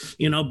and,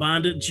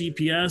 bond it,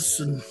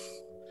 GPS, and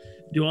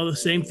do all the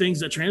same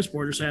things that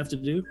transporters have to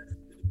do.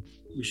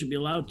 We should be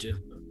allowed to.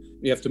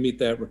 You have to meet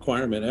that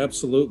requirement,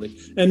 absolutely.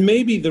 And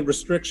maybe the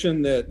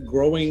restriction that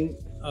growing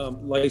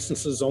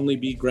licenses only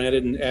be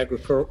granted in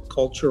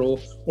agricultural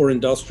or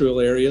industrial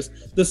areas,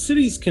 the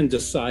cities can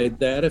decide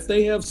that. If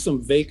they have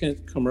some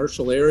vacant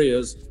commercial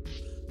areas,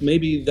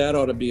 maybe that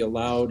ought to be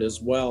allowed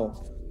as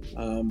well.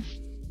 And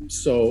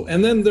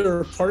then there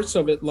are parts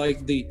of it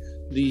like the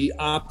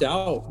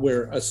opt-out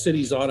where a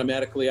city's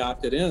automatically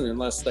opted in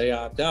unless they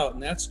opt out.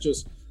 And that's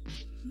just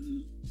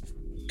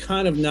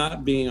kind of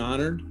not being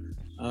honored.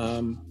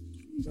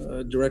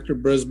 Director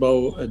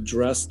Brisboe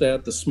addressed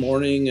that this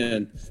morning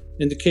and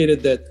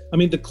indicated that,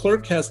 the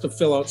clerk has to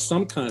fill out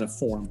some kind of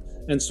form.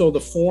 And so the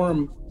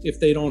form, if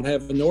they don't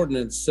have an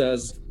ordinance,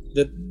 says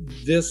that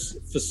this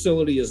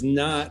facility is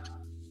not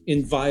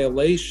in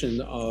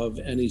violation of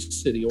any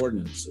city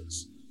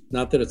ordinances.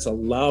 Not that it's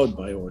allowed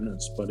by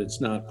ordinance, but it's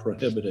not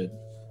prohibited.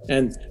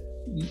 And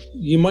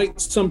you might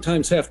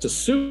sometimes have to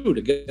sue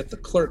to get the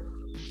clerk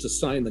to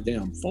sign the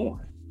damn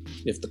form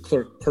if the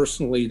clerk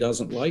personally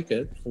doesn't like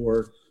it,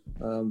 or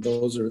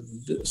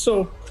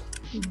so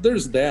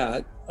there's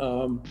that.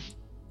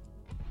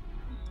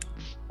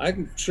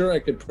 I'm sure I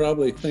could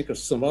probably think of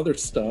some other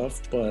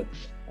stuff, but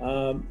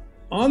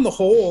on the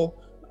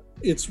whole,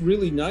 it's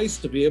really nice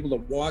to be able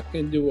to walk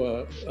into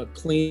a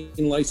clean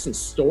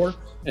licensed store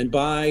and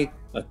buy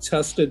a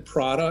tested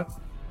product.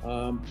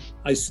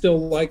 I still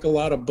like a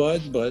lot of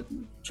bud, but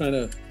trying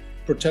to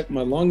protect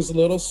my lungs a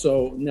little.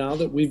 So now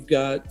that we've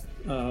got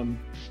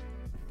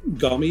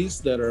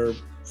gummies that are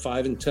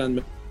 5 and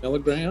 10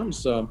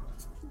 milligrams,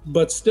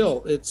 but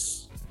still,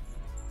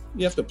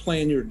 you have to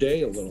plan your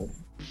day a little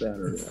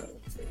better.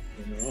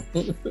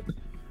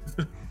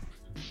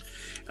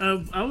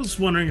 I was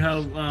wondering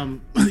how,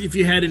 if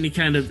you had any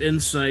kind of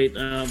insight,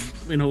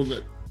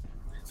 that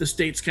the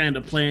state's kind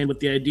of playing with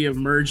the idea of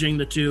merging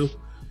the two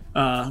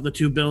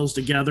bills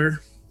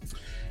together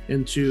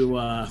into.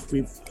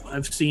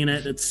 I've seen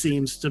it. It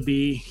seems to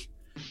be.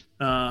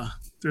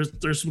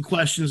 There's some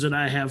questions that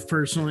I have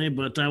personally,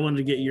 but I wanted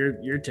to get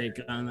your take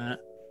on that.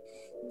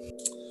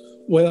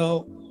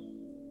 Well,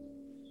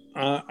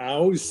 I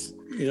always,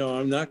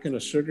 I'm not going to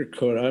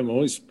sugarcoat it. I'm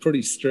always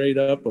pretty straight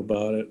up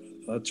about it.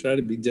 I'll try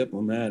to be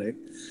diplomatic.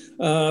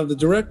 The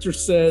director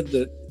said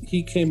that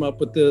he came up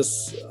with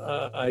this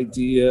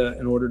idea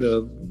in order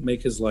to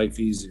make his life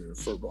easier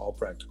for all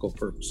practical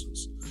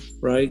purposes,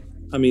 right?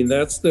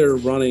 That's their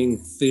running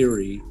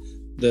theory,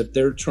 that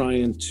they're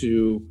trying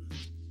to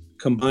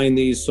combine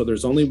these so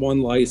there's only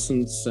one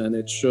license and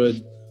it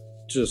should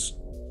just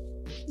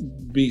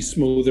be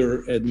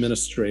smoother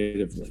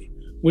administratively,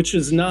 which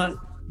is not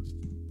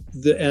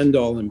the end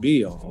all and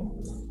be all.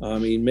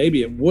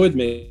 Maybe it would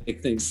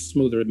make things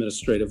smoother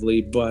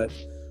administratively, but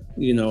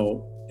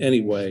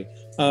anyway,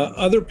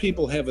 other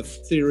people have a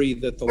theory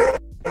that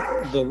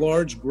the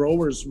large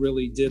growers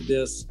really did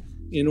this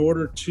in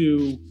order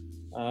to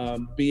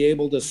be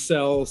able to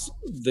sell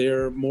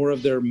more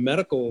of their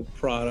medical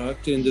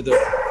product into the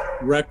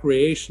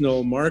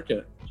recreational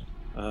market.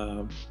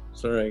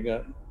 Sorry, I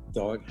got a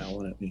dog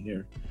howling at me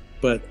here,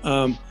 but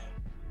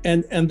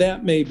and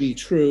that may be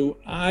true.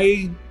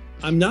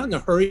 I'm not in a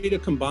hurry to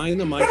combine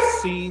them. I've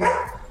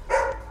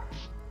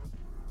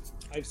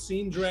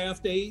seen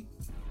Draft 8,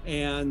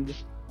 and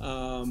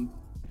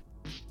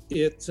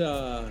it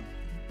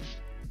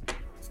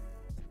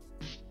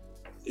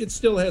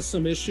still has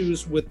some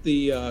issues with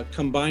the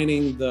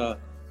combining the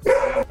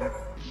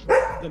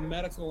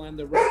medical and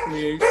the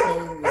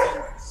recreational.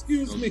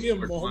 Excuse me a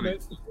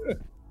moment.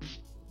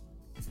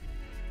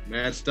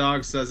 Matt's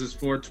dog says it's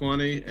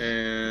 4:20,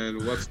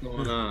 and what's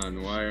going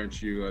on? Why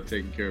aren't you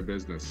taking care of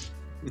business?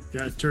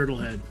 Got a turtle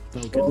head.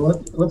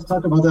 Well, let's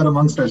talk about that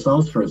amongst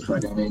ourselves for a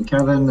second.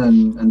 Kevin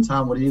and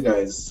Tom, what are you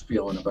guys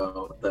feeling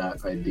about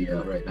that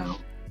idea right now?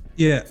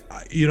 Yeah,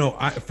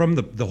 from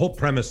the whole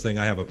premise thing,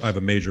 I have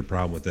a major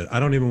problem with it. I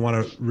don't even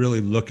want to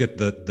really look at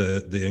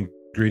the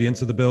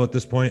ingredients of the bill at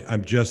this point.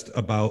 I'm just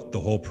about the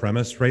whole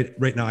premise.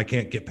 Right now, I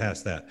can't get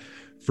past that.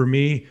 For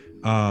me,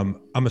 I'm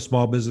a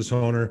small business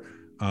owner.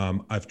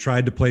 I've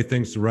tried to play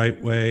things the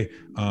right way.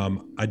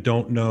 I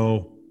don't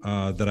know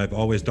that I've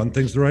always done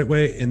things the right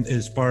way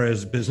as far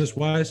as business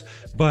wise,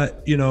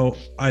 but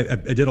I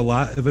did a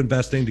lot of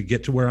investing to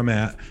get to where I'm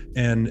at,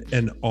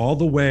 and all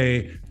the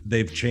way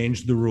they've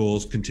changed the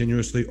rules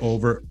continuously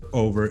over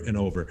and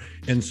over.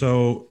 And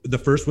so the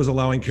first was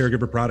allowing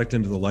caregiver product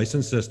into the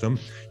license system.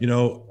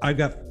 I've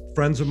got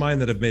friends of mine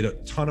that have made a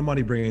ton of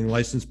money bringing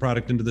licensed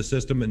product into the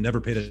system and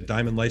never paid a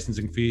dime in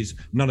licensing fees,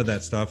 none of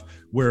that stuff.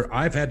 Where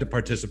I've had to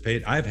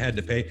participate, I've had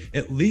to pay.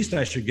 At least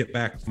I should get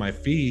back my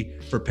fee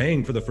for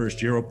paying for the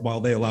first year while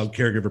they allowed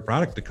caregiver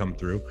product to come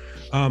through.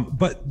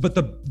 But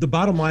the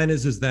bottom line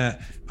is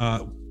that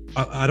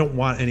I don't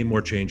want any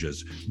more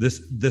changes.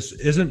 This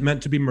isn't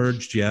meant to be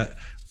merged yet.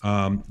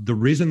 The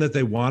reason that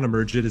they want to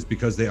merge it is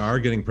because they are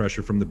getting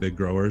pressure from the big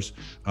growers.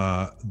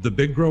 The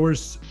big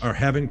growers are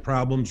having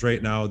problems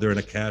right now. They're in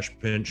a cash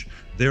pinch.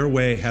 Their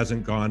way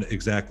hasn't gone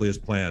exactly as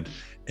planned.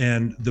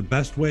 And the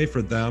best way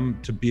for them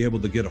to be able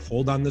to get a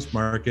hold on this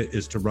market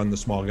is to run the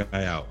small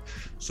guy out.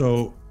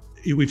 So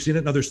we've seen it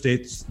in other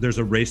states. There's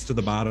a race to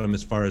the bottom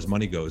as far as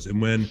money goes.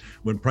 And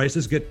when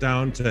prices get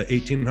down to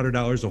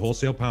 $1,800 a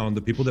wholesale pound,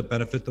 the people that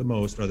benefit the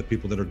most are the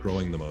people that are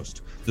growing the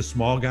most. The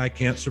small guy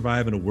can't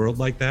survive in a world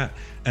like that.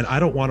 And I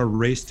don't want to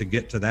race to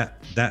get to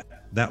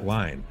that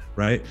line,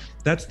 right?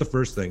 That's the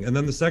first thing. And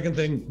then the second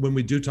thing, when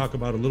we do talk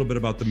about a little bit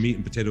about the meat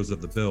and potatoes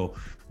of the bill,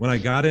 when I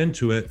got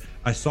into it,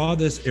 I saw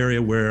this area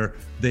where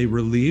they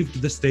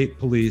relieved the state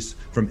police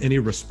from any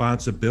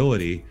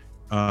responsibility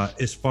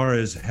as far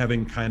as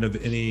having kind of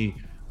any,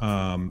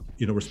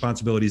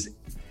 responsibilities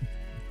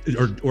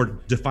or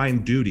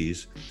defined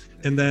duties.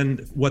 And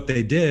then what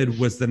they did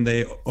was then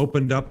they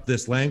opened up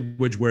this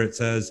language where it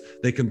says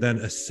they can then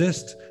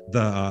assist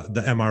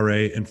the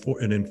MRA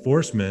in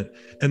enforcement,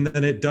 and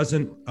then it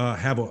doesn't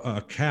have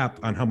a cap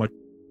on how much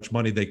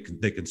money they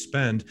can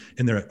spend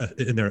in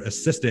their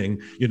assisting,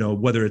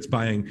 whether it's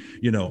buying,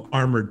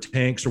 armored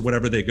tanks or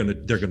whatever they're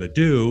gonna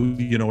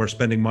do, or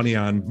spending money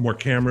on more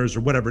cameras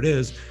or whatever it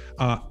is.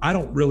 I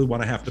don't really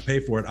want to have to pay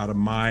for it out of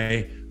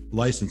my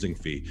licensing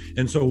fee.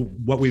 And so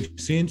what we've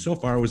seen so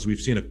far was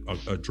we've seen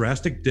a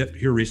drastic dip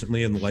here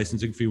recently in the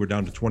licensing fee. We're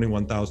down to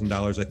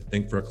 $21,000, I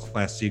think, for a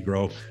Class C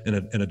grow in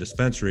a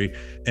dispensary.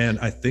 And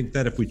I think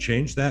that if we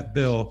change that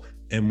bill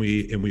and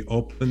we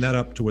open that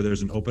up to where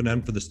there's an open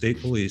end for the state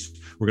police,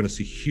 we're going to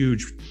see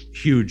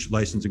huge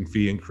licensing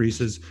fee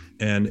increases.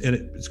 And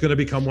it's going to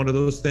become one of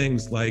those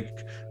things like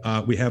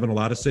we have in a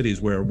lot of cities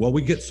where, well,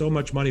 we get so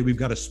much money, we've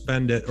got to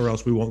spend it or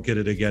else we won't get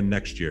it again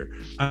next year.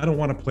 I don't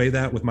want to play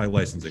that with my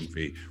licensing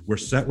fee. We're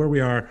set where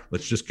we are.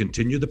 Let's just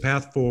continue the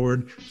path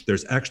forward. If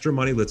there's extra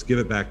money, let's give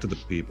it back to the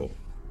people.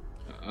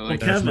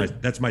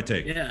 That's my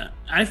take. Yeah,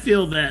 I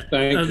feel that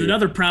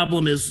another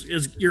problem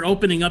is you're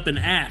opening up an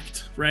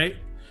act, right?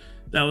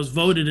 That was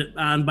voted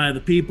on by the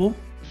people.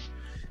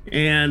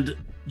 And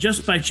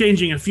just by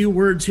changing a few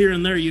words here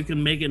and there, you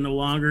can make it no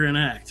longer an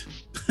act.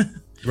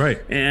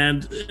 Right.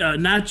 And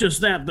not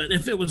just that, but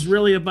if it was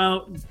really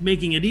about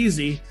making it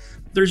easy,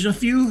 there's a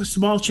few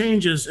small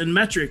changes in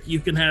metric you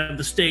can have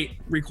the state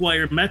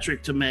require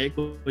metric to make,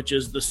 which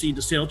is the seed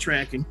to sale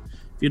tracking.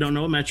 If you don't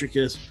know what metric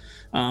is,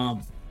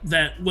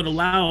 that would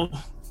allow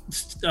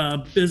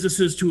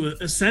businesses to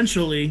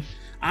essentially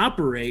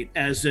operate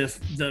as if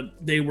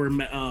they were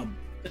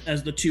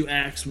as the two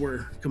acts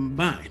were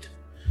combined,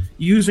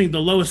 using the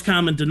lowest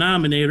common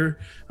denominator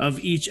of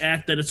each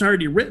act that it's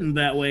already written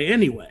that way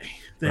anyway.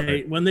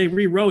 When they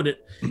rewrote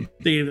it,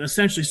 they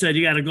essentially said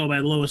you got to go by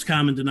the lowest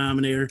common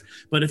denominator.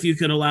 But if you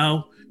could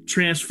allow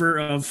transfer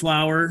of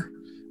flower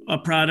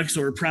products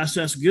or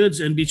processed goods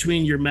in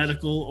between your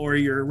medical or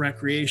your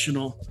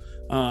recreational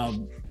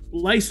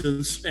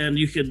license, and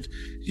you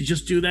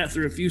just do that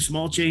through a few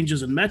small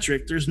changes in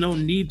metric, there's no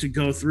need to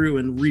go through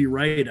and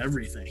rewrite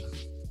everything.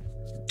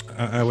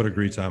 I would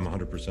agree, Tom,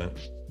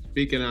 100%.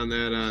 Speaking on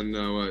that, on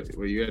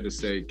what you had to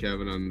say,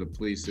 Kevin, on the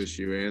police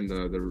issue and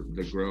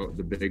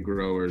the big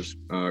growers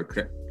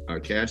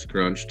cash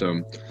crunched.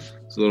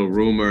 It's a little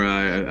rumor.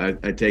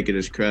 I take it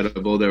as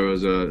credible. There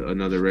was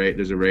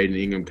there's a raid in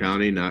Ingham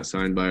County, not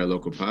signed by a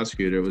local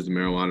prosecutor. It was the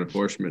Marijuana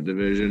Enforcement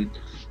Division.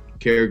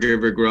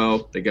 Caregiver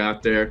grow. They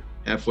got there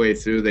halfway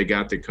through. They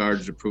got the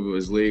cards to prove it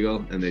was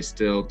legal, and they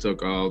still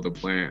took all the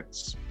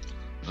plants.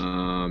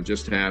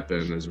 Just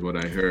happened is what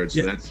I heard.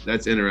 So yeah.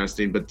 That's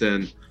interesting. But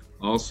then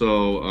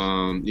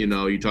also,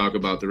 you talk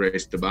about the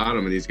race to the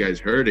bottom and these guys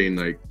hurting.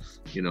 Like,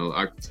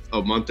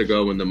 a month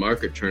ago when the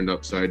market turned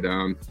upside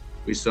down,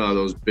 we saw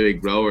those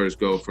big growers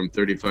go from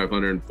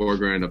 $3,500 and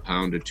 $4,000 a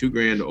pound to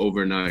 $2,000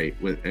 overnight,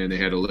 and they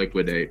had to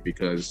liquidate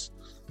because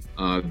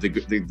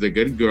the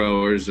good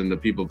growers and the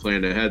people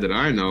planning ahead that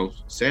I know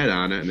sat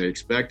on it and they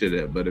expected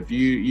it. But if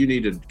you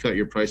need to cut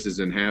your prices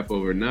in half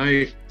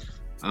overnight,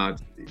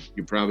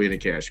 you're probably in a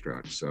cash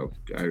crunch. So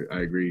I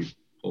agree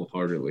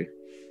wholeheartedly.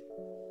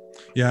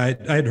 Yeah,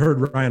 I had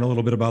heard, Ryan, a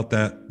little bit about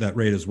that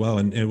rate as well.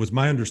 And it was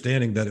my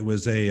understanding that it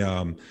was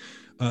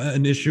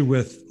an issue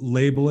with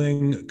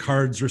labeling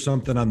cards or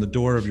something on the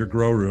door of your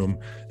grow room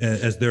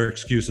as their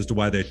excuse as to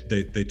why they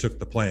took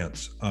the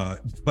plants.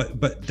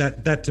 But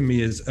that to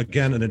me is,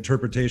 again, an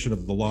interpretation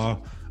of the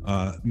law.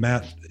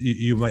 Matt,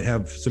 you might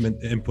have some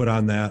input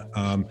on that.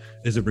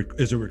 Is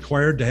it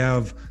required to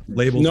have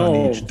labels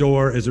on each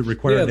door? Is it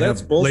required to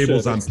have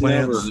labels on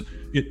plants?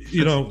 It's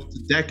a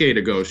decade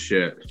ago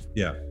shit.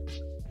 Yeah.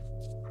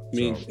 I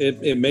mean,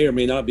 it may or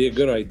may not be a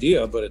good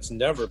idea, but it's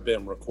never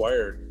been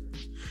required.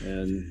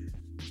 And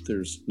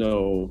there's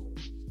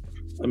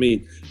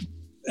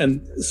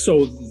and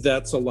so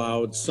that's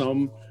allowed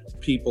some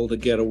people to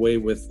get away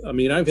with. I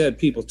mean, I've had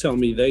people tell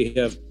me they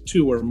have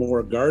 2 or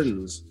more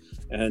gardens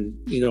and,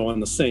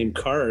 on the same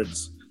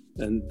cards,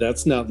 and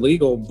that's not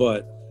legal,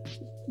 but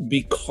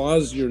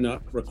because you're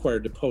not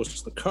required to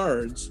post the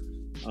cards,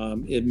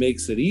 it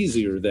makes it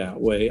easier that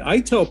way. I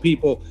tell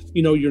people,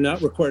 you're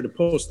not required to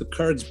post the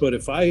cards, but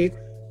if I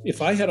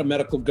had a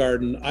medical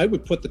garden, I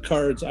would put the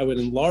cards, I would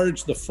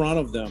enlarge the front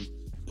of them,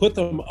 put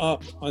them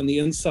up on the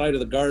inside of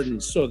the garden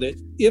so that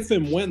if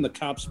and when the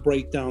cops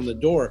break down the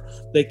door,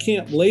 they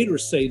can't later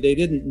say they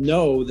didn't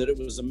know that it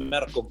was a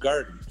medical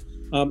garden.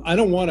 I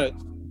don't want to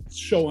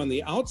show on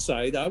the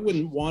outside. I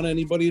wouldn't want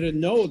anybody to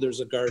know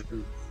there's a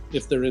garden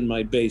if they're in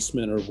my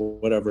basement or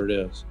whatever it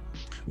is.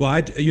 Well, I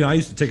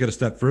used to take it a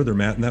step further,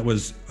 Matt, and that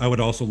was I would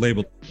also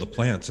label the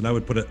plants, and I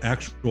would put an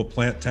actual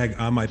plant tag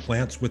on my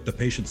plants with the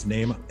patient's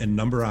name and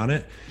number on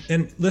it.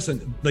 And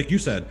listen, like you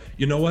said,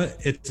 you know what?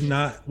 It's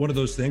not one of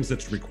those things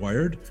that's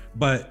required,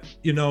 but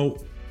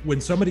when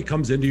somebody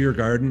comes into your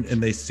garden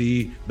and they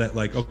see that,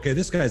 like, okay,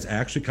 this guy's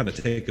actually kind of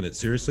taking it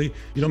seriously,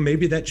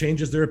 maybe that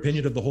changes their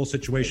opinion of the whole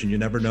situation. You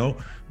never know.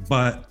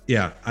 But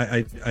yeah,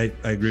 I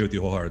agree with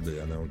you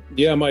wholeheartedly on that one.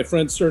 Yeah, my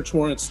friend Search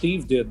Warrant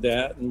Steve did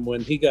that, and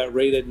when he got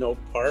raided in Oak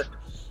Park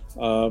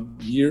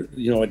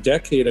a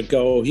decade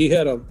ago, he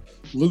had a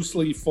loose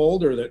leaf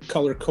folder that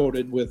color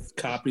coded with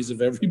copies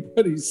of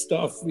everybody's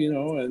stuff,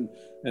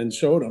 and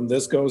showed them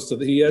this goes to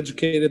he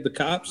educated the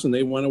cops and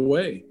they went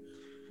away.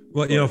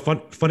 Well,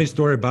 funny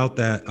story about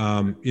that.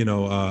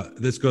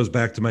 This goes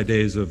back to my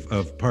days of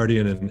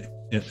partying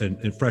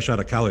and fresh out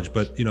of college.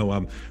 But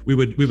we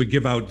would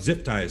give out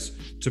zip ties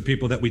to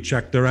people that we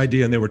checked their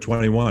ID and they were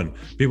 21.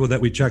 People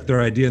that we checked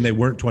their ID and they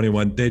weren't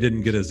 21, they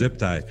didn't get a zip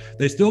tie.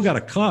 They still got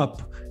a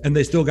cup and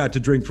they still got to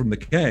drink from the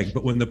keg.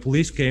 But when the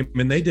police came,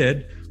 and they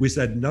did, we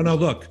said, no,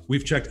 look,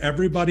 we've checked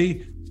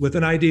everybody with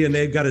an ID and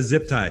they've got a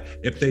zip tie.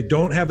 If they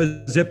don't have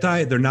a zip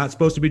tie, they're not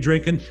supposed to be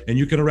drinking, and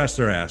you can arrest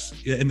their ass.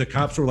 And the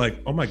cops were like,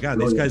 oh my God,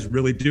 these guys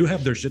really do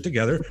have their shit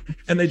together.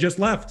 And they just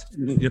left.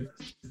 Yep.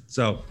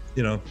 So,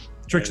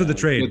 tricks of the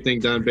trade. Good thing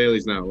Don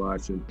Bailey's not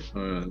watching.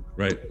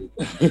 Right.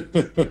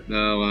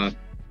 No,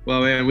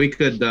 well, man, we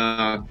could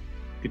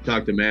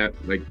talk to Matt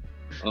like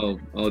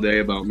all day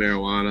about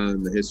marijuana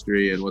and the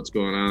history and what's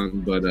going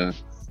on, but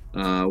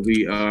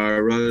we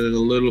are running a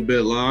little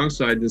bit long,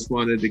 so I just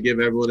wanted to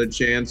give everyone a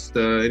chance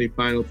to any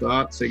final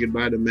thoughts, say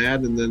goodbye to Matt,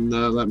 and then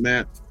let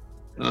Matt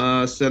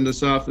send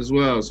us off as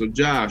well. So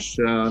Josh,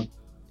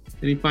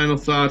 any final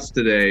thoughts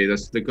today?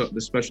 That's the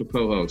special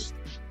co-host.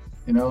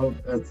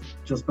 It's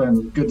just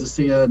been good to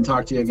see you and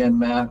talk to you again,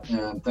 Matt,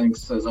 and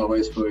thanks as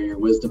always for your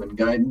wisdom and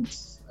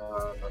guidance.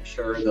 I'm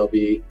sure there'll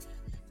be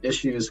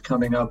issues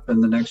coming up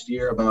in the next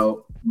year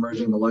about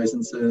merging the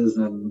licenses,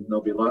 and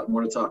there'll be a lot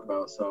more to talk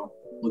about, so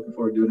looking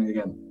forward to doing it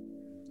again.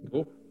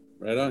 Cool.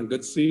 Right on.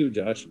 Good to see you,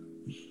 Josh,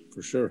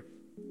 for sure.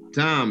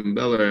 Tom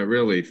Beller at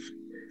Real Leaf.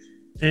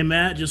 Hey,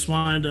 Matt, just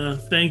wanted to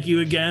thank you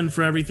again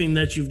for everything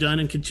that you've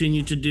done and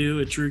continue to do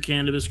at Truu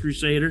Cannabis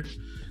Crusader.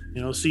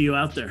 See you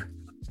out there.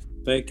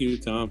 Thank you,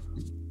 Tom.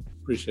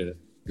 Appreciate it.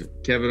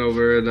 Kevin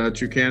over at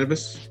Truu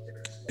Cannabis.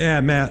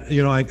 Yeah, Matt,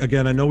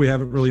 I know we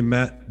haven't really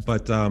met,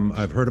 but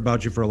I've heard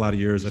about you for a lot of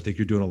years. I think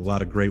you're doing a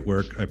lot of great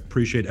work. I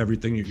appreciate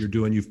everything that you're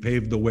doing. You've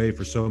paved the way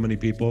for so many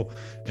people,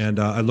 and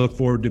I look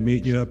forward to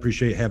meeting you. I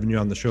appreciate having you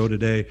on the show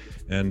today,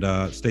 and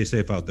stay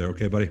safe out there.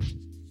 Okay, buddy?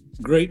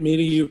 Great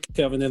meeting you,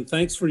 Kevin, and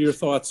thanks for your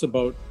thoughts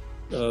about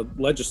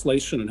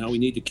legislation and how we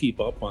need to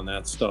keep up on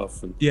that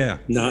stuff and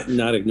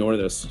not ignore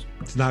this.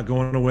 It's not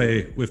going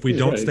away. If we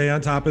don't stay on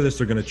top of this,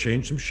 they're going to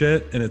change some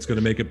shit, and it's going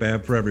to make it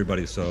bad for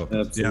everybody. So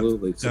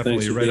absolutely, so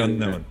definitely right on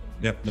that one.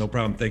 Yep, no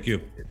problem. Thank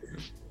you,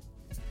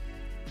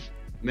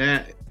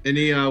 Matt.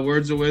 Any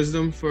words of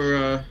wisdom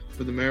for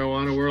the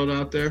marijuana world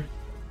out there?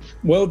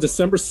 Well,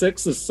 December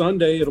 6th is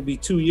Sunday. It'll be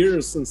 2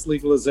 years since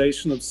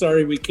legalization. I'm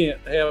sorry we can't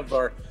have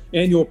our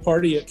annual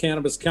party at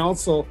Cannabis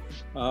Counsel,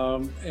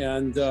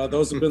 and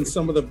those have been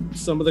some of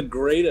the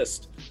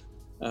greatest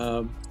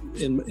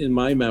in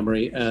my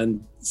memory.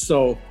 And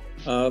so,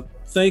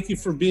 thank you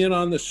for being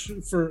on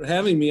for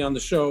having me on the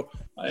show.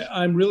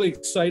 I'm really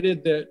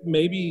excited that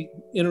maybe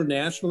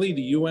internationally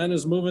the UN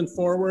is moving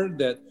forward.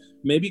 That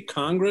maybe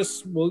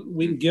Congress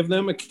we can give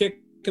them a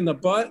kick in the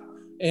butt,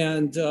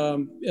 and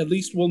at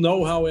least we'll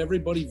know how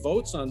everybody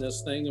votes on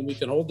this thing, and we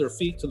can hold their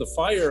feet to the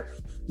fire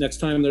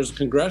next time there's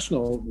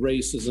congressional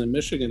races in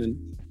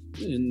Michigan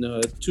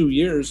in 2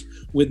 years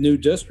with new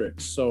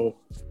districts. So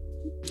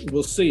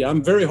we'll see.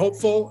 I'm very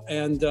hopeful,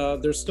 and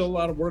there's still a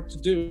lot of work to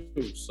do.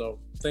 So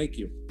thank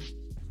you.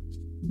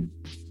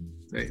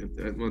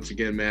 Once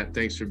again, Matt,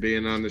 thanks for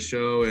being on the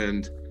show.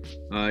 And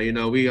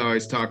we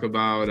always talk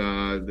about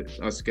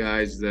us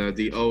guys,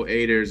 the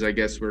 08ers, I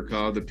guess we're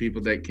called, the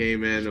people that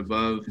came in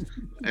above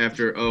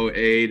after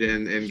 08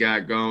 and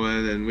got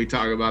going. And we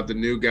talk about the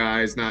new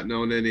guys not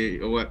knowing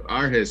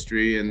our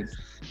history. And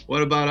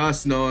what about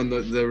us knowing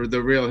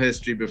the real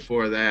history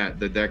before that,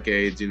 the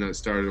decades? It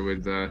started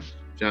with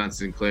John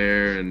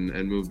Sinclair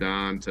and moved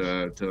on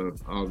to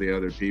all the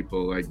other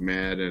people like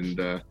Matt.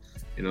 And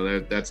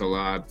that's a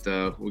lot.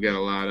 We got a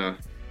lot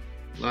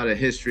of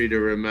history to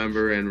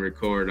remember and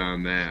record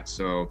on that.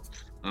 So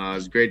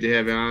it's great to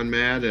have you on,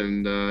 Matt,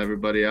 and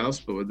everybody else.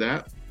 But with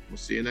that, we'll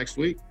see you next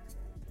week.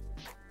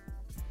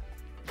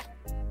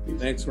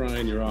 Thanks,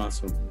 Ryan. You're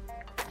awesome.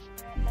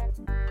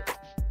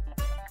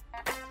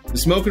 The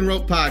Smoke and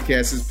Rope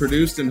Podcast is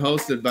produced and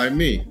hosted by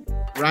me,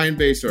 Ryan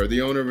Basore,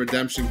 the owner of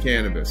Redemption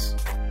Cannabis.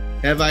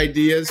 Have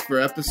ideas for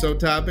episode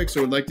topics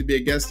or would like to be a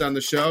guest on the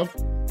show?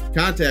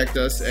 Contact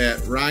us at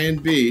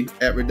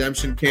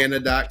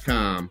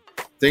ryanb@redemptioncanna.com.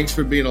 Thanks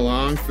for being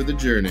along for the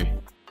journey.